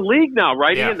 That's the league now,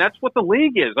 right, Yeah. Ian? That's what the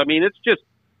league is. I mean, it's just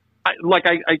 – I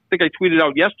think I tweeted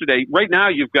out yesterday. Right now,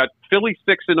 you've got Philly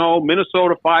 6-0,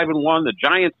 Minnesota 5-1, the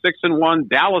Giants 6-1,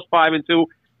 Dallas 5-2,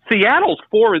 Seattle's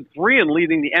 4-3 and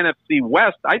leading the NFC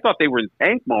West. I thought they were in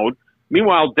tank mode.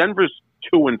 Meanwhile, Denver's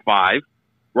 2-5,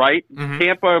 right?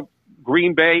 Tampa,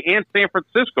 Green Bay, and San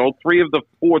Francisco, 3 of the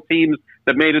 4 teams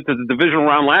that made it to the divisional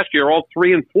round last year, are all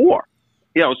 3-4.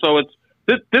 So it's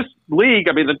this league.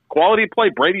 I mean, the quality of play.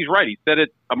 Brady's right. He said it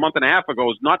a month and a half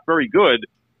ago. Is not very good.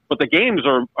 But the games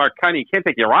are kind of, you can't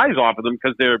take your eyes off of them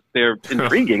because they're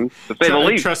intriguing, to say the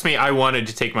least. Trust me, I wanted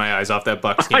to take my eyes off that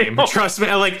Bucs game. Trust me,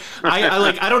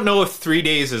 I don't know if 3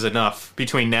 days is enough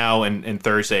between now and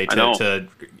Thursday to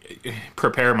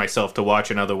prepare myself to watch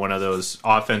another one of those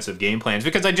offensive game plans,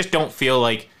 because I just don't feel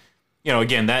like,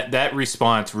 again, that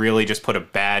response really just put a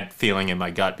bad feeling in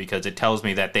my gut, because it tells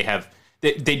me that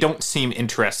they don't seem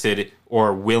interested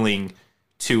or willing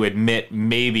to admit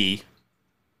maybe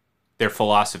their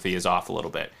philosophy is off a little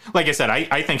bit. Like I said,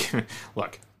 I think,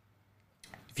 look,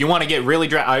 if you want to get really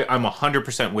I'm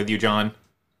 100% with you, John.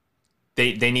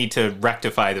 They need to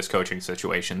rectify this coaching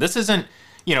situation. This isn't,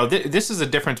 this is a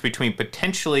difference between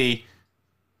potentially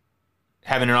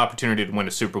having an opportunity to win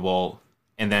a Super Bowl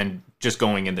and then just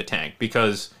going in the tank,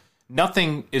 because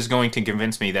nothing is going to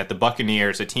convince me that the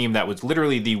Buccaneers, a team that was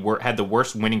literally had the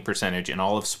worst winning percentage in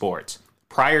all of sports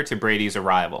prior to Brady's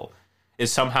arrival,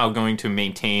 is somehow going to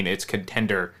maintain its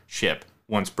contendership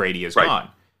once Brady is gone.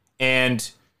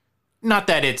 And not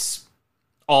that it's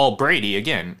all Brady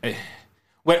again.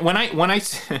 When I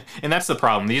and that's the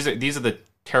problem. These are the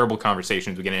terrible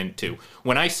conversations we get into.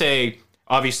 When I say,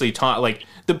 obviously,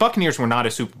 the Buccaneers were not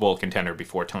a Super Bowl contender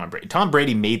before Tom Brady. Tom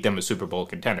Brady made them a Super Bowl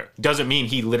contender. Doesn't mean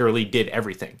he literally did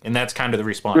everything. And that's kind of the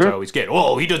response I always get.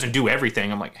 Oh, he doesn't do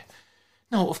everything. I'm like,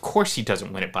 no, of course he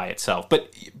doesn't win it by itself.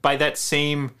 But by that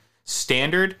same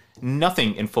standard,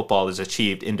 nothing in football is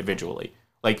achieved individually.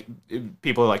 Like,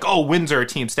 people are like, oh, wins are a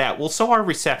team stat. Well, so are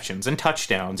receptions and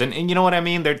touchdowns. And you know what I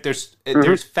mean? There's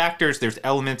factors, there's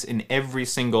elements in every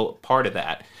single part of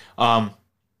that.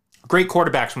 Great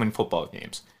quarterbacks win football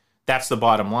games. That's the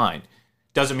bottom line.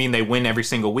 Doesn't mean they win every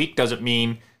single week. Doesn't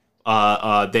mean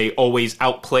they always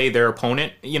outplay their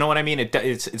opponent. You know what I mean?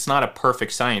 It's not a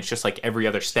perfect science, just like every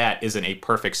other stat isn't a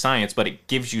perfect science, but it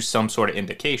gives you some sort of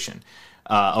indication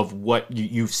of what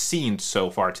you've seen so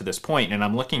far to this point. And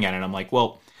I'm looking at it and I'm like,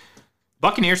 well,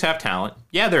 Buccaneers have talent.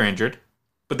 Yeah, they're injured,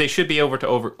 but they should be able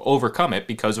to overcome it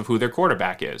because of who their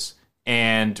quarterback is.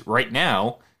 And right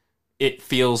now, it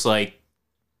feels like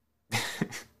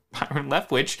Byron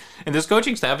Leftwich and this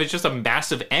coaching staff is just a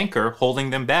massive anchor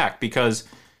holding them back, because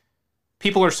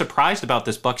people are surprised about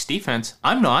this Bucs defense.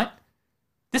 I'm not.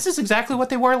 This is exactly what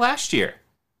they were last year.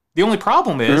 The only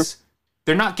problem is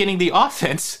they're not getting the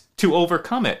offense to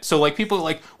overcome it. So, like, people are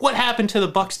like, what happened to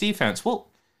the Bucs defense? Well,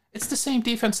 it's the same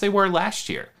defense they were last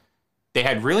year. They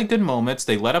had really good moments.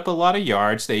 They let up a lot of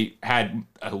yards. They had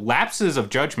lapses of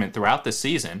judgment throughout the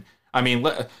season. I mean,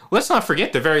 let's not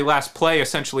forget the very last play,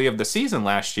 essentially, of the season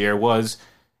last year was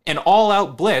an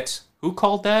all-out blitz. Who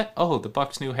called that? Oh, the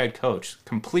Bucs' new head coach,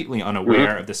 completely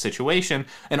unaware of the situation.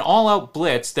 An all-out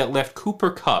blitz that left Cooper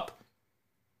Kupp,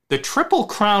 the Triple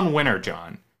Crown winner,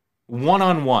 John,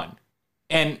 one-on-one.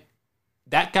 And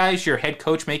that guy's your head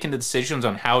coach making the decisions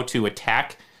on how to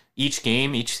attack each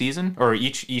game, each season, or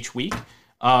each week.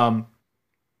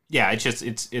 Yeah,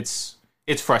 it's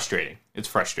frustrating. It's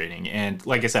frustrating. And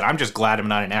like I said, I'm just glad I'm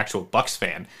not an actual Bucs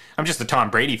fan. I'm just a Tom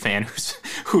Brady fan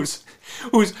who's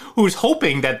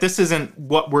hoping that this isn't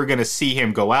what we're going to see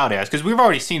him go out as, because we've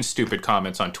already seen stupid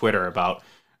comments on Twitter about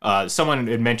someone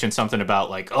had mentioned something about,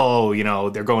 like, oh, you know,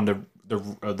 they're going to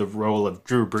the role of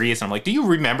Drew Brees. And I'm like, do you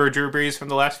remember Drew Brees from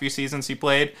the last few seasons he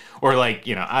played? Or, like,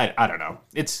 you know, I don't know.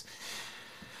 It's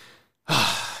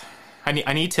I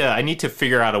need to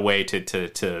figure out a way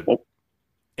to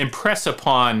impress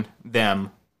upon them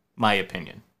my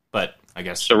opinion. But I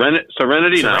guess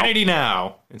serenity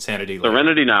now, insanity later.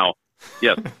 Serenity now.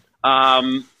 Yes.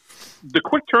 The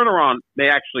quick turnaround may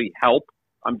actually help.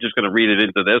 I'm just going to read it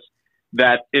into this,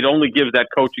 that it only gives that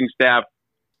coaching staff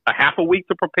a half a week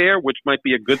to prepare, which might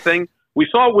be a good thing. We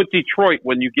saw it with Detroit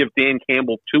when you give Dan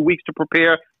Campbell 2 weeks to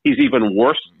prepare. He's even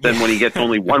worse than when he gets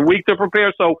only 1 week to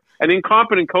prepare. So an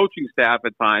incompetent coaching staff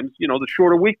at times, you know, the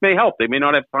shorter week may help. They may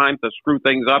not have time to screw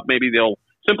things up. Maybe they'll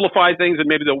simplify things, and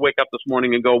maybe they'll wake up this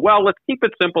morning and go, well, let's keep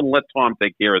it simple and let Tom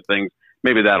take care of things.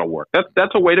 Maybe that'll work.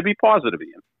 That's a way to be positive,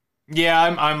 Ian.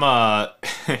 Yeah,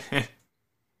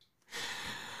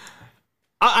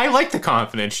 I like the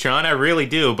confidence, Sean. I really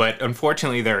do. But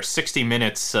unfortunately, there are 60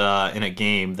 minutes in a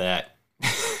game that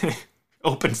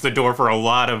opens the door for a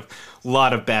lot of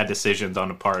bad decisions on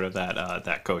the part of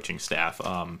that coaching staff.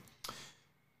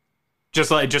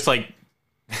 Just like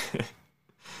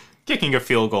kicking a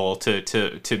field goal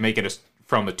to make it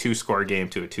from a 2-score game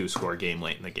to a 2-score game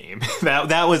late in the game.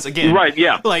 that was, again, right.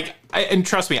 Yeah. Like, and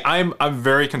trust me, I'm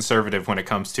very conservative when it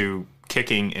comes to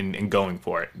kicking and going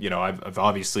for it. You know, I've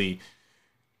obviously,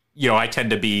 you know, I tend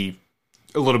to be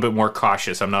a little bit more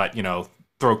cautious. I'm not, you know,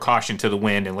 throw caution to the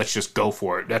wind and let's just go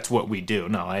for it. That's what we do.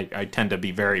 No, I tend to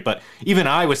be very, but even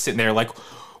I was sitting there like,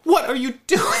 what are you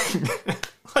doing?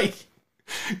 Like,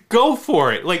 go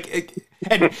for it. Like,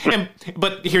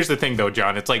 but here's the thing though,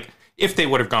 John, it's like, if they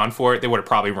would have gone for it, they would have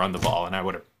probably run the ball, and I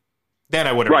would have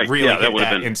really hit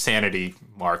that insanity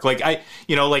mark. Like,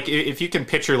 if you can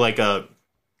picture like a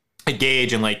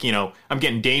gauge, and, like, you know, I'm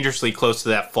getting dangerously close to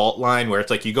that fault line where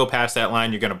it's like you go past that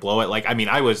line, you're going to blow it. Like, I mean,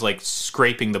 I was like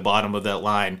scraping the bottom of that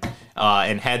line,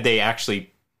 and had they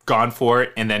actually gone for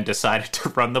it and then decided to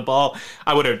run the ball,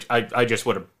 I just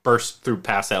would have burst through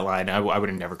past that line. I would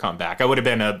have never come back. I would have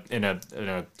been in a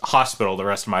hospital the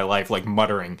rest of my life, like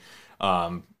muttering.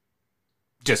 I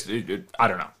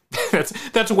don't know.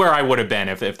 That's where I would have been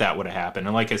if that would have happened.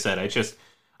 And like I said,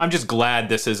 I'm just glad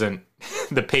this isn't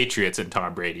the Patriots and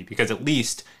Tom Brady, because at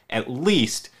least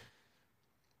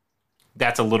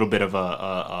that's a little bit of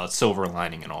a silver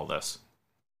lining in all this.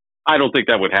 I don't think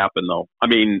that would happen, though. I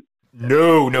mean,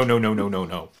 no.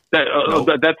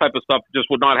 That type of stuff just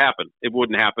would not happen. It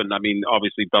wouldn't happen. I mean,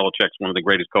 obviously, Belichick's one of the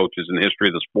greatest coaches in the history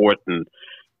of the sport, and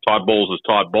Todd Bowles is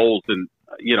Todd Bowles, and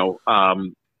you know.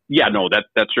 Yeah, no, that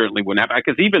certainly wouldn't happen.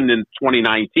 Because even in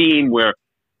 2019, where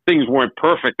things weren't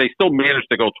perfect, they still managed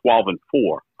to go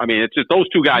 12-4. I mean, it's just those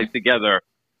two guys together.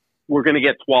 We're going to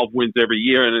get 12 wins every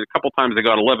year, and a couple times they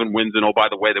got 11 wins. And oh, by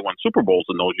the way, they won Super Bowls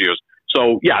in those years.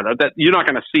 So yeah, that you're not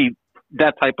going to see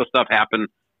that type of stuff happen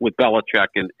with Belichick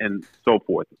and so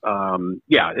forth.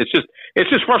 Yeah, it's just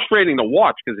frustrating to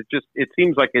watch, because it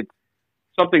seems like it's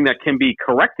something that can be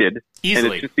corrected. Easily.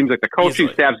 And it just seems like the coaching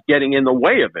staff's getting in the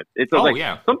way of it. It's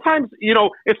sometimes,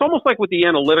 it's almost like with the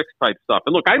analytics type stuff.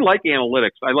 And look, I like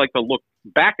analytics. I like to look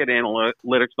back at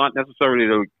analytics, not necessarily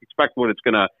to expect what it's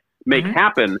going to make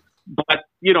happen. But,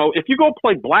 if you go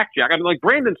play blackjack, I mean, like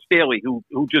Brandon Staley, who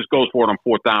just goes for it on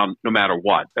fourth down no matter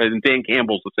what, and Dan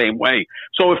Campbell's the same way.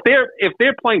 So if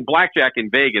they're playing blackjack in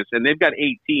Vegas and they've got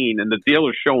 18 and the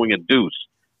dealer's showing a deuce,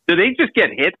 do they just get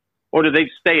hit or do they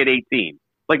stay at 18?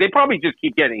 Like, they probably just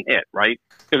keep getting hit, right?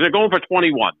 Because they're going for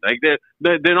 21. Like,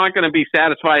 they're not going to be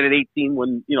satisfied at 18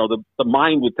 when, the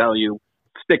mind would tell you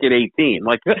stick at 18.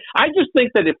 Like, I just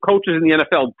think that if coaches in the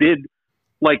NFL did,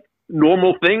 like,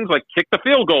 normal things, like kick the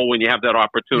field goal when you have that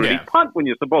opportunity, punt when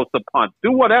you're supposed to punt,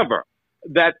 do whatever,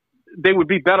 that they would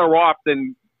be better off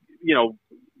than,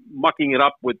 mucking it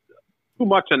up with too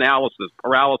much analysis,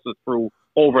 paralysis through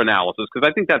over-analysis, because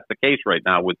I think that's the case right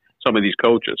now with some of these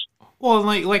coaches. Well,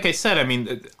 like I said, I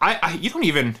mean, you don't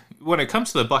even, when it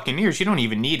comes to the Buccaneers, you don't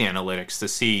even need analytics to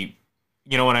see,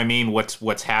 you know what I mean,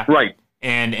 what's happening. Right.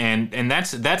 And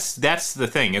that's the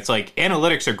thing. It's like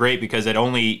analytics are great because it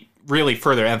only really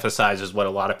further emphasizes what a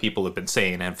lot of people have been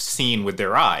saying and have seen with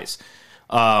their eyes.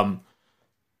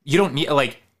 You don't need,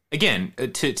 like, again,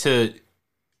 to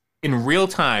in real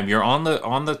time, you're on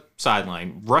the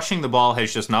sideline, rushing the ball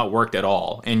has just not worked at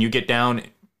all, and you get down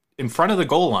in front of the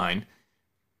goal line,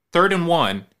 3rd and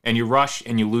 1, and you rush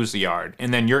and you lose the yard,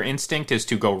 and then your instinct is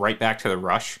to go right back to the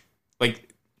rush. Like,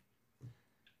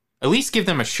 at least give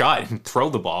them a shot and throw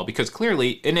the ball, because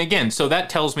clearly, and again, so that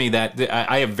tells me that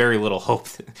I have very little hope,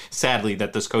 sadly,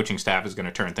 that this coaching staff is going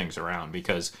to turn things around,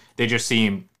 because they just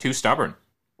seem too stubborn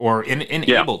or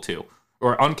unable to,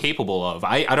 or incapable of.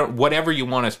 I don't, whatever you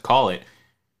want to call it,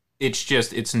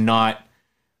 it's not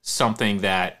something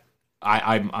that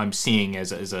I'm seeing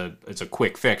as a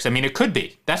quick fix. I mean, it could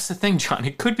be. That's the thing, John.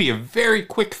 It could be a very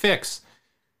quick fix.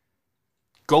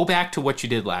 Go back to what you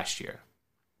did last year.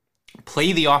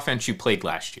 Play the offense you played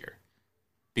last year.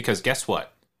 Because guess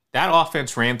what? That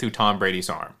offense ran through Tom Brady's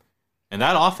arm. And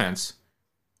that offense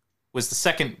was the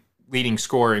second leading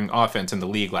scoring offense in the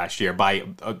league last year by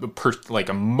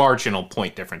a marginal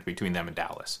point difference between them and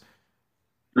Dallas.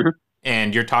 Mm-hmm.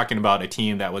 And you're talking about a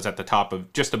team that was at the top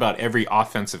of just about every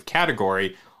offensive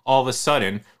category all of a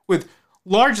sudden with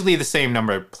largely the same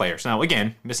number of players. Now,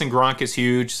 again, missing Gronk is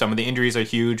huge. Some of the injuries are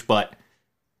huge, but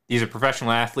these are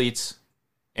professional athletes.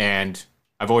 And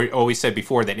I've always said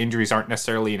before that injuries aren't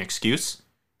necessarily an excuse.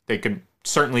 They could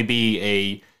certainly be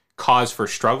a cause for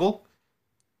struggle.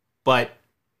 But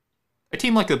a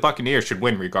team like the Buccaneers should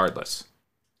win regardless.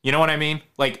 You know what I mean?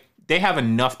 Like, they have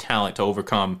enough talent to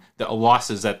overcome the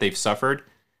losses that they've suffered,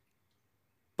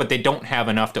 but they don't have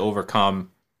enough to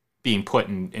overcome being put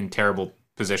in terrible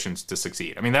positions to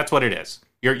succeed. I mean, that's what it is.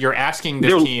 You're asking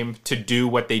this team to do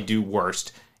what they do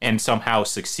worst and somehow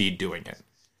succeed doing it.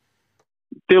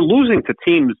 They're losing to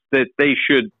teams that they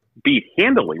should beat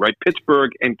handily, right?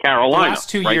 Pittsburgh and Carolina. The last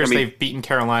 2 years, they've beaten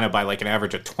Carolina by like an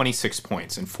average of 26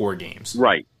 points in 4 games.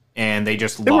 Right. And they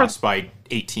just lost by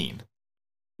 18.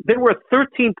 They were a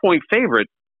 13-point favorite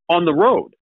on the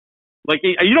road. Like,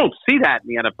 you don't see that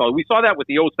in the NFL. We saw that with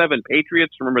the 2007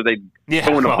 Patriots. Remember, they'd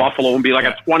go into Buffalo and be like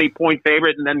a 20-point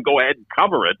favorite and then go ahead and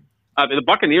cover it. The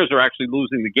Buccaneers are actually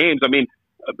losing the games. I mean,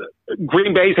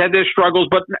 Green Bay's had their struggles,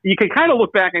 but you can kind of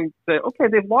look back and say, okay,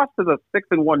 they've lost to the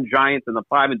 6-1 Giants and the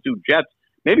 5-2 Jets.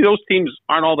 Maybe those teams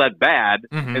aren't all that bad.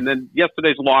 Mm-hmm. And then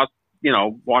yesterday's loss,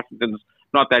 Washington's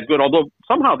not that good. Although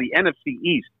somehow the NFC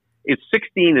East is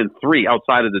 16-3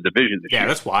 outside of the division this year. Yeah,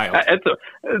 that's wild.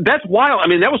 That's wild. I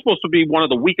mean, that was supposed to be one of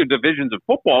the weaker divisions of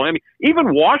football. I mean,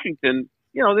 even Washington,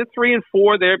 they're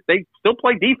 3-4. They still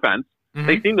play defense. Mm-hmm.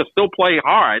 They seem to still play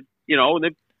hard.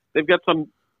 And they've got some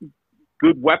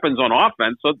good weapons on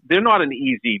offense, so they're not an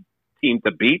easy team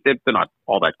to beat. They're not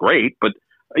all that great, but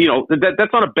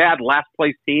that's not a bad last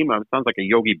place team. It sounds like a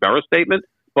Yogi Berra statement,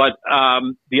 but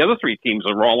the other 3 teams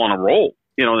are all on a roll.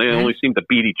 They only seem to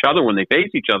beat each other when they face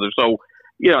each other. So,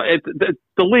 the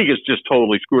league is just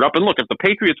totally screwed up. And look, if the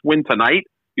Patriots win tonight,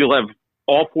 you'll have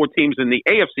all 4 teams in the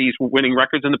AFCs with winning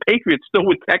records, and the Patriots still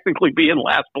would technically be in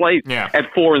last place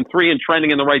at 4-3 and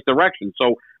trending in the right direction.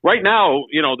 So right now,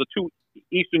 the 2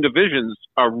 Eastern divisions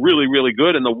are really, really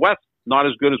good, and the West not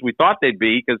as good as we thought they'd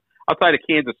be, because outside of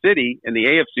Kansas City and the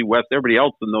AFC West, everybody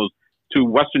else in those 2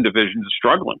 Western divisions is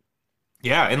struggling.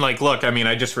 Yeah, and look, I mean,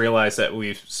 I just realized that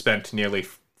we've spent nearly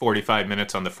 45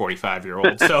 minutes on the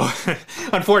 45-year-old. So,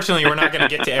 unfortunately, we're not going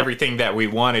to get to everything that we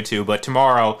wanted to. But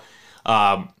tomorrow,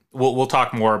 we'll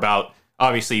talk more about,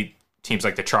 obviously, teams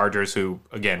like the Chargers, who,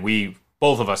 again,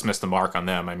 both of us missed the mark on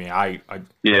them. I mean,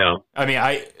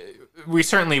 we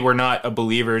certainly were not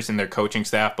believers in their coaching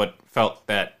staff, but felt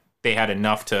that they had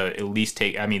enough to at least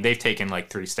take. I mean, they've taken like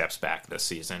 3 steps back this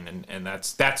season, and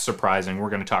that's surprising. We're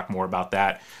going to talk more about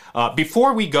that.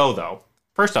 Before we go, though,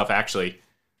 first off, actually,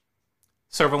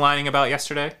 silver lining about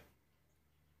yesterday,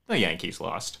 the Yankees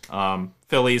lost.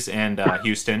 Phillies and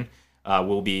Houston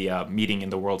will be meeting in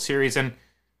the World Series, and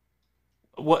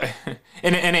what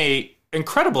in a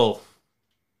incredible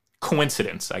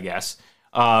coincidence, I guess.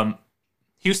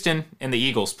 Houston and the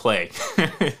Eagles play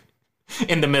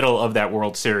in the middle of that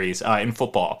World Series in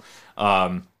football.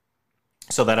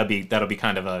 So that'll be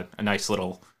kind of a nice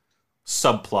little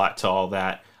subplot to all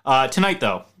that. Tonight,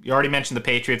 though, you already mentioned the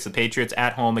Patriots. The Patriots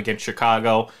at home against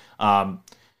Chicago.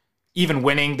 Even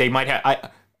winning, they might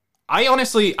have. I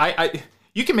honestly,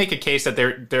 you can make a case that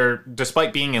they're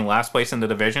despite being in last place in the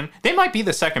division, they might be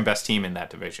the second best team in that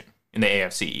division in the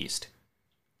AFC East.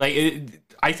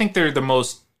 I think they're the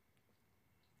most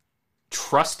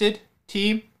trusted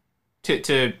team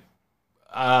to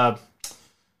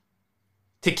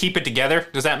keep it together.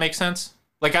 Does that make sense?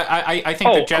 I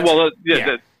think the Jets. Well,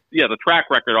 the track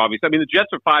record, obviously. I mean, the Jets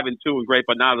are 5-2 and great,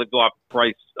 but now they've lost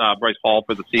Bryce Hall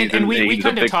for the season. And we he's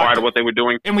a big part of what they were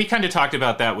doing. And we kind of talked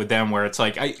about that with them, where it's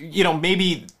like,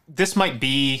 maybe this might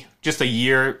be just a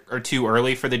year or two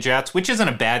early for the Jets, which isn't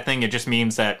a bad thing. It just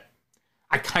means that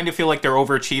I kind of feel like they're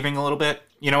overachieving a little bit.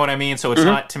 You know what I mean? So it's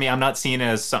not, to me, I'm not seeing it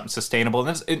as something sustainable.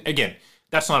 And again,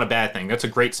 that's not a bad thing. That's a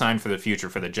great sign for the future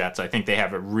for the Jets. I think they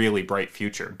have a really bright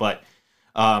future. But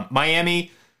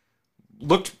Miami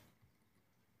looked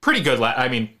pretty good. I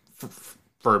mean,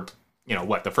 for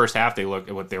the first half they were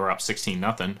up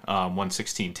 16-0, won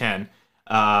 16-10.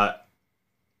 I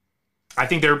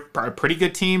think they're a pretty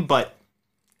good team, but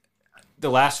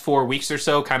the last 4 weeks or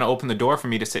so kind of opened the door for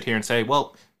me to sit here and say,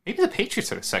 well, maybe the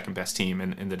Patriots are the second best team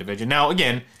in the division. Now,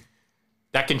 again,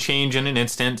 that can change in an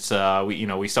instant.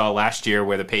 We saw last year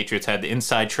where the Patriots had the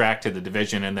inside track to the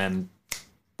division, and then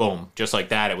boom, just like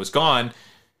that, it was gone.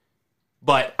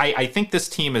 But I think this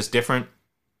team is different.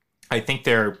 I think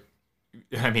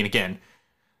again,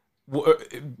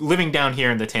 living down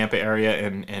here in the Tampa area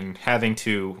and having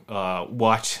to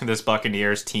watch this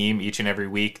Buccaneers team each and every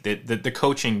week, the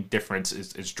coaching difference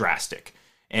is drastic.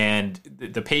 And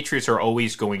the Patriots are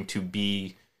always going to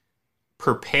be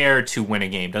prepared to win a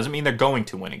game. Doesn't mean they're going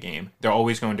to win a game. They're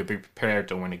always going to be prepared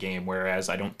to win a game, whereas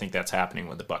I don't think that's happening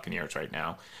with the Buccaneers right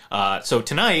now. So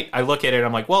tonight, I look at it,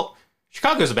 I'm like, well,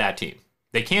 Chicago's a bad team.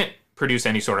 They can't produce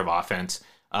any sort of offense.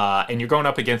 And you're going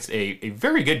up against a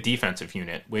very good defensive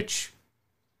unit, which,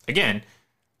 again,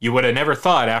 you would have never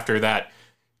thought after that,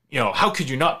 how could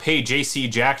you not pay J.C.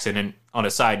 Jackson? And on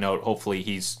a side note, hopefully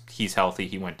he's healthy.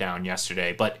 He went down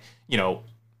yesterday. But,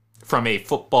 from a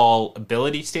football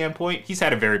ability standpoint, he's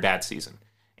had a very bad season.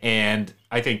 And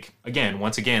I think,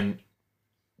 once again,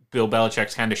 Bill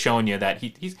Belichick's kind of showing you that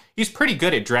he's pretty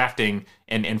good at drafting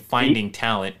and finding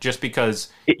talent. Just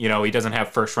because, he doesn't have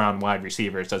first-round wide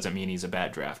receivers doesn't mean he's a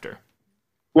bad drafter.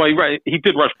 Well, he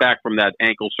did rush back from that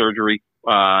ankle surgery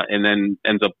and then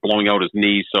ends up blowing out his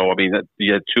knee. So, I mean,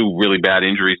 he had 2 really bad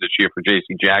injuries this year for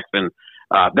J.C. Jackson.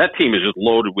 That team is just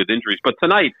loaded with injuries. But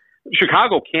tonight,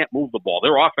 Chicago can't move the ball.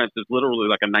 Their offense is literally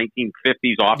like a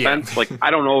 1950s offense. Yeah. I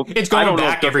don't know. It's going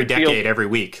back every decade, every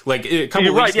week. A couple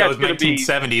of weeks ago, it was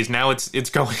 1970s. Now it's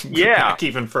going back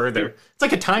even further. It's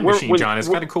like a time machine, John. It's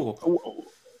kind of cool.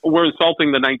 We're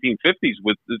insulting the 1950s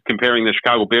with comparing the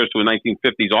Chicago Bears to a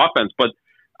 1950s offense, but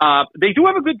they do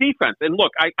have a good defense. And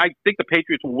look, I think the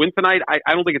Patriots will win tonight. I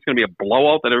don't think it's going to be a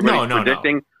blowout that everybody's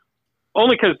predicting. No.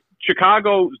 Only because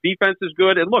Chicago's defense is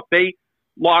good. And look, they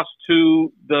lost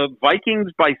to the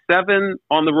Vikings by 7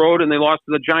 on the road, and they lost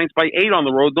to the Giants by 8 on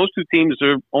the road. Those 2 teams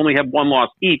only have 1 loss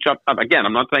each. Again,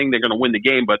 I'm not saying they're going to win the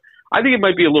game, but I think it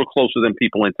might be a little closer than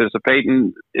people anticipate.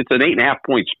 And it's an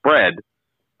 8.5-point spread.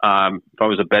 If I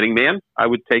was a betting man, I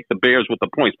would take the Bears with the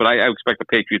points, but I expect the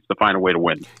Patriots to find a way to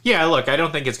win. Yeah, look, I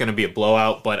don't think it's going to be a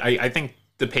blowout, but I think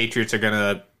the Patriots are going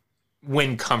to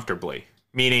win comfortably,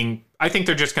 meaning I think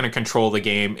they're just going to control the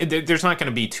game. There's not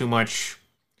going to be too much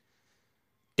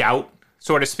doubt,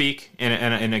 so to speak.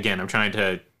 And again, I'm trying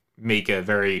to make it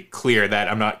very clear that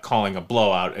I'm not calling a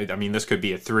blowout. I mean, this could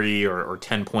be a 3 or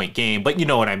 10-point game, but you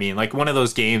know what I mean. Like one of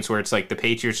those games where it's like the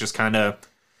Patriots just kind of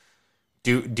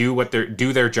do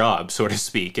their job, so to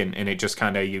speak, and it just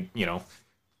kind of you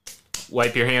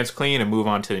wipe your hands clean and move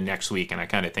on to the next week. And I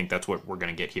kind of think that's what we're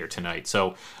going to get here tonight.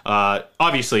 So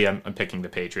obviously, I'm picking the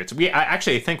Patriots. I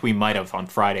think we might have on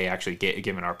Friday actually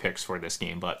given our picks for this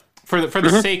game, but for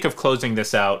the sake of closing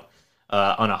this out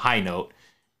on a high note,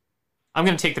 I'm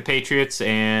going to take the Patriots,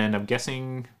 and I'm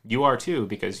guessing you are too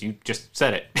because you just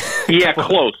said it. Yeah,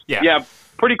 close. Yeah.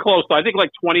 Pretty close. I think like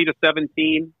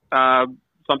 20-17,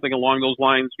 something along those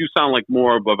lines. You sound like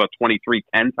more of a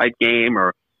 23-10 type game,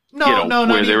 or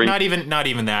not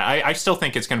even that. I still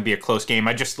think it's going to be a close game.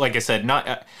 I just, like I said,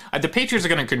 the Patriots are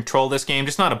going to control this game,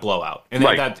 just not a blowout. And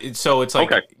right. So it's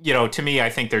like, to me, I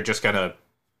think they're just going to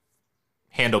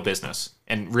handle business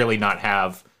and really not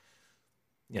have,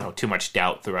 too much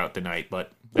doubt throughout the night.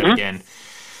 But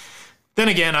then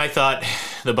again, I thought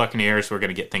the Buccaneers were going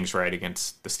to get things right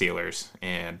against the Steelers,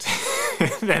 and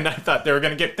then I thought they were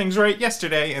going to get things right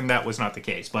yesterday, and that was not the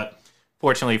case. But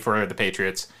fortunately for the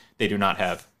Patriots, they do not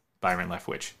have Byron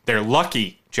Leftwich. They're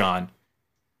lucky, John,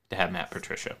 to have Matt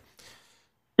Patricia.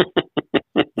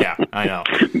 Yeah, I know.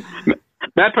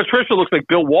 Matt Patricia looks like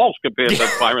Bill Walsh compared to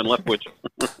Byron Leftwich.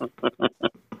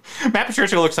 Matt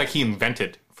Patricia looks like he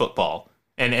invented football.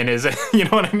 And is you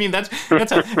know what I mean? That's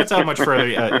how much further.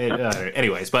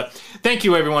 Anyways, but thank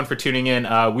you everyone for tuning in.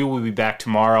 We will be back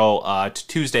tomorrow,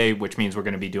 Tuesday, which means we're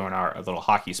going to be doing our little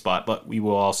hockey spot. But we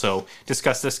will also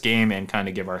discuss this game and kind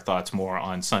of give our thoughts more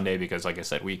on Sunday because, like I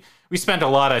said, we spent a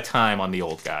lot of time on the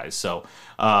old guys. So,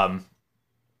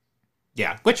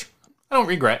 which I don't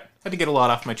regret. Had to get a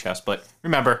lot off my chest. But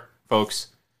remember, folks,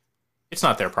 it's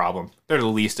not their problem. They're the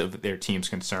least of their team's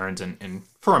concerns. And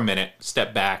for a minute,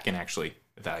 step back and actually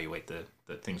evaluate the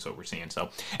things that we're seeing.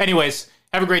 So anyways,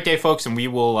 have a great day, folks, and we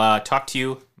will talk to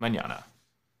you mañana.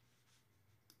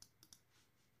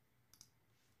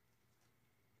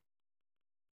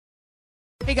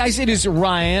 Hey guys, it is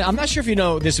Ryan. I'm not sure if you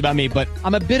know this about me, but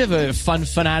I'm a bit of a fun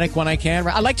fanatic when I can.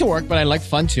 I like to work, but I like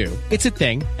fun too. It's a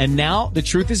thing. And now the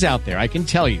truth is out there. I can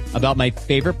tell you about my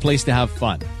favorite place to have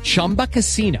fun. Chumba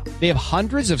Casino. They have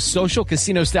hundreds of social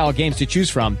casino style games to choose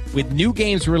from with new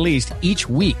games released each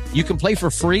week. You can play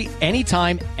for free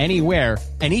anytime, anywhere.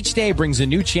 And each day brings a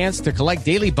new chance to collect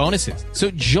daily bonuses. So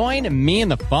join me in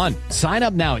the fun. Sign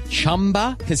up now at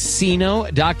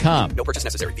ChumbaCasino.com. No purchase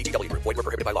necessary. VGW. Void where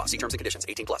prohibited by law. See terms and conditions.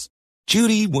 18+.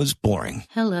 Judy was boring.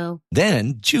 Hello.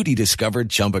 Then Judy discovered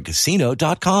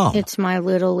ChumbaCasino.com. It's my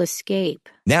little escape.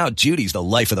 Now Judy's the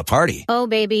life of the party. Oh,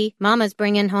 baby, mama's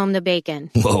bringing home the bacon.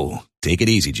 Whoa, take it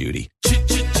easy, Judy.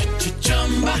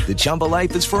 The Chumba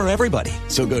life is for everybody.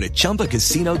 So go to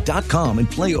ChumbaCasino.com and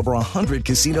play over 100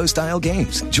 casino-style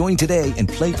games. Join today and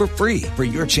play for free for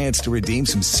your chance to redeem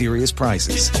some serious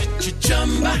prizes.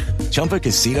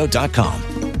 ChumbaCasino.com.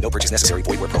 No purchase necessary.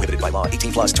 Void where prohibited by law.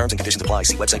 18+. Terms and conditions apply.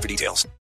 See website for details.